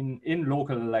involved in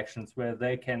local elections where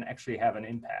they can actually have an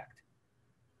impact?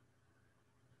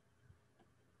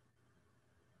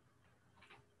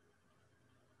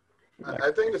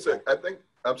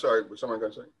 I'm sorry, was someone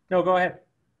going to say? No, go ahead.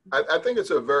 I think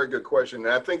it's a very good question.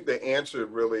 And I think the answer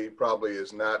really probably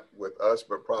is not with us,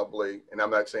 but probably, and I'm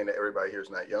not saying that everybody here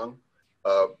is not young,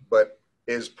 but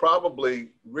is probably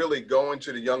really going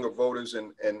to the younger voters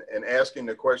and asking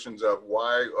the questions of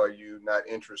why are you not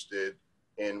interested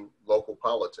in local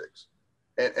politics?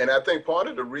 And I think part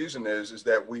of the reason is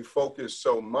that we focus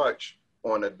so much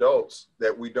on adults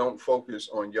that we don't focus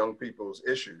on young people's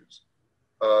issues.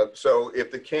 So if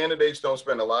the candidates don't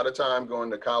spend a lot of time going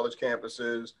to college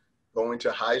campuses, going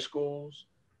to high schools,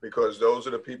 because those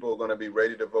are the people who are going to be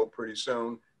ready to vote pretty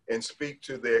soon, and speak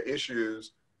to their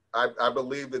issues, I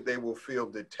believe that they will feel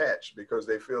detached because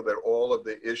they feel that all of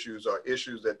the issues are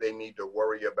issues that they need to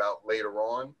worry about later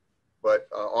on. But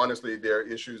honestly, they're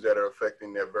issues that are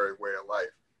affecting their very way of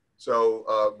life.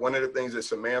 So one of the things that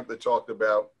Samantha talked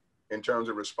about in terms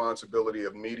of responsibility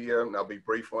of media, and I'll be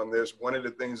brief on this, one of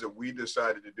the things that we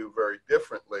decided to do very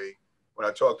differently, when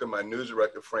I talked to my news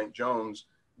director, Frank Jones,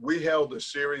 we held a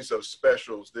series of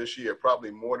specials this year, probably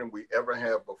more than we ever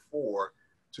have before,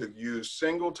 to use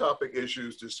single topic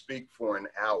issues to speak for an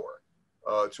hour,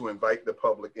 to invite the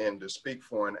public in to speak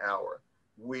for an hour.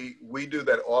 We do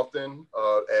that often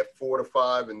at 4 to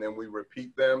 5, and then we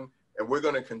repeat them. And we're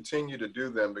going to continue to do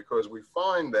them because we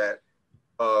find that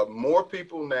more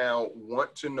people now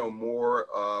want to know more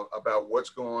about what's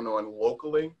going on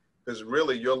locally, because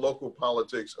really your local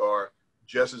politics are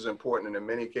just as important, and in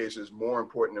many cases more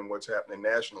important than what's happening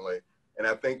nationally. And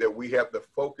I think that we have to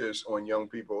focus on young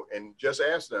people and just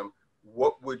ask them,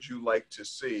 what would you like to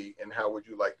see and how would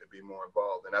you like to be more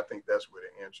involved? And I think that's where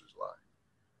the answers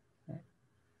lie. Okay.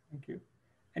 Thank you.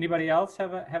 Anybody else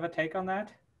have a take on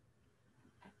that?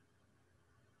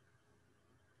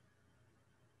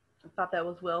 I thought that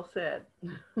was well said.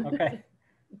 Okay,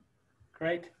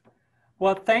 great.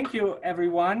 Well, thank you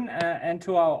everyone and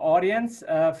to our audience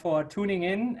for tuning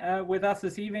in with us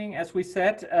this evening. As we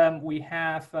said, we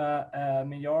have a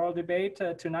mayoral debate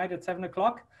tonight at 7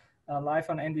 o'clock live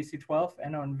on NBC 12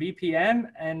 and on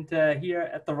VPM. And here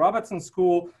at the Robertson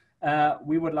School,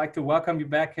 we would like to welcome you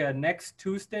back next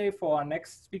Tuesday for our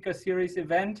next speaker series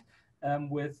event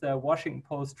with Washington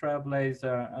Post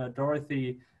trailblazer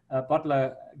Dorothy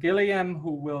Butler Gilliam,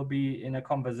 who will be in a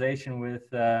conversation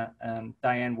with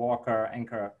Diane Walker,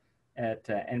 anchor at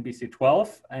NBC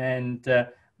 12. And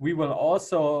we will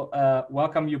also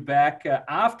welcome you back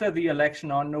after the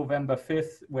election on November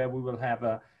 5th, where we will have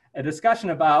a discussion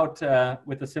about,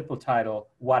 with the simple title,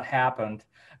 What Happened?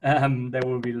 There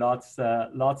will be lots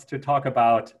to talk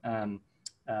about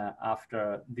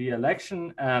after the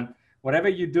election. Whatever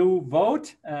you do,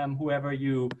 vote. Whoever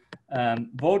you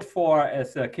vote for,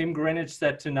 as Kym Grinnage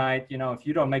said tonight, you know, if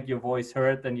you don't make your voice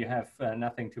heard, then you have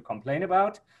nothing to complain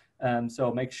about.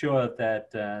 So make sure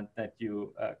that that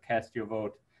you cast your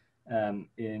vote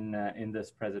in this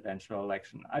presidential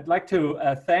election. I'd like to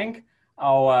thank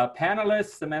our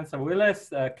panelists, Samantha Willis,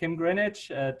 Kym Grinnage,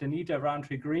 Danita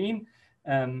Rountree Green,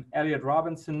 Elliott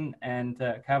Robinson, and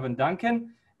Kym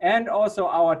Duncan. And also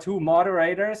our two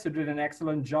moderators who did an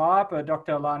excellent job,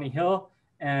 Dr. Alani Hill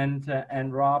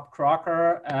and Rob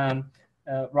Crocker.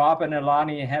 Rob and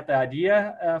Alani had the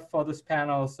idea for this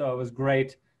panel, so it was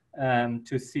great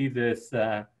to see this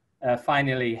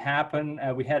finally happen.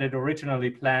 We had it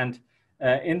originally planned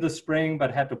in the spring,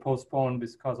 but had to postpone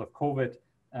because of COVID.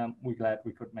 We're glad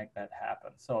we could make that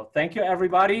happen. So thank you,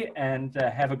 everybody, and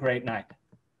have a great night.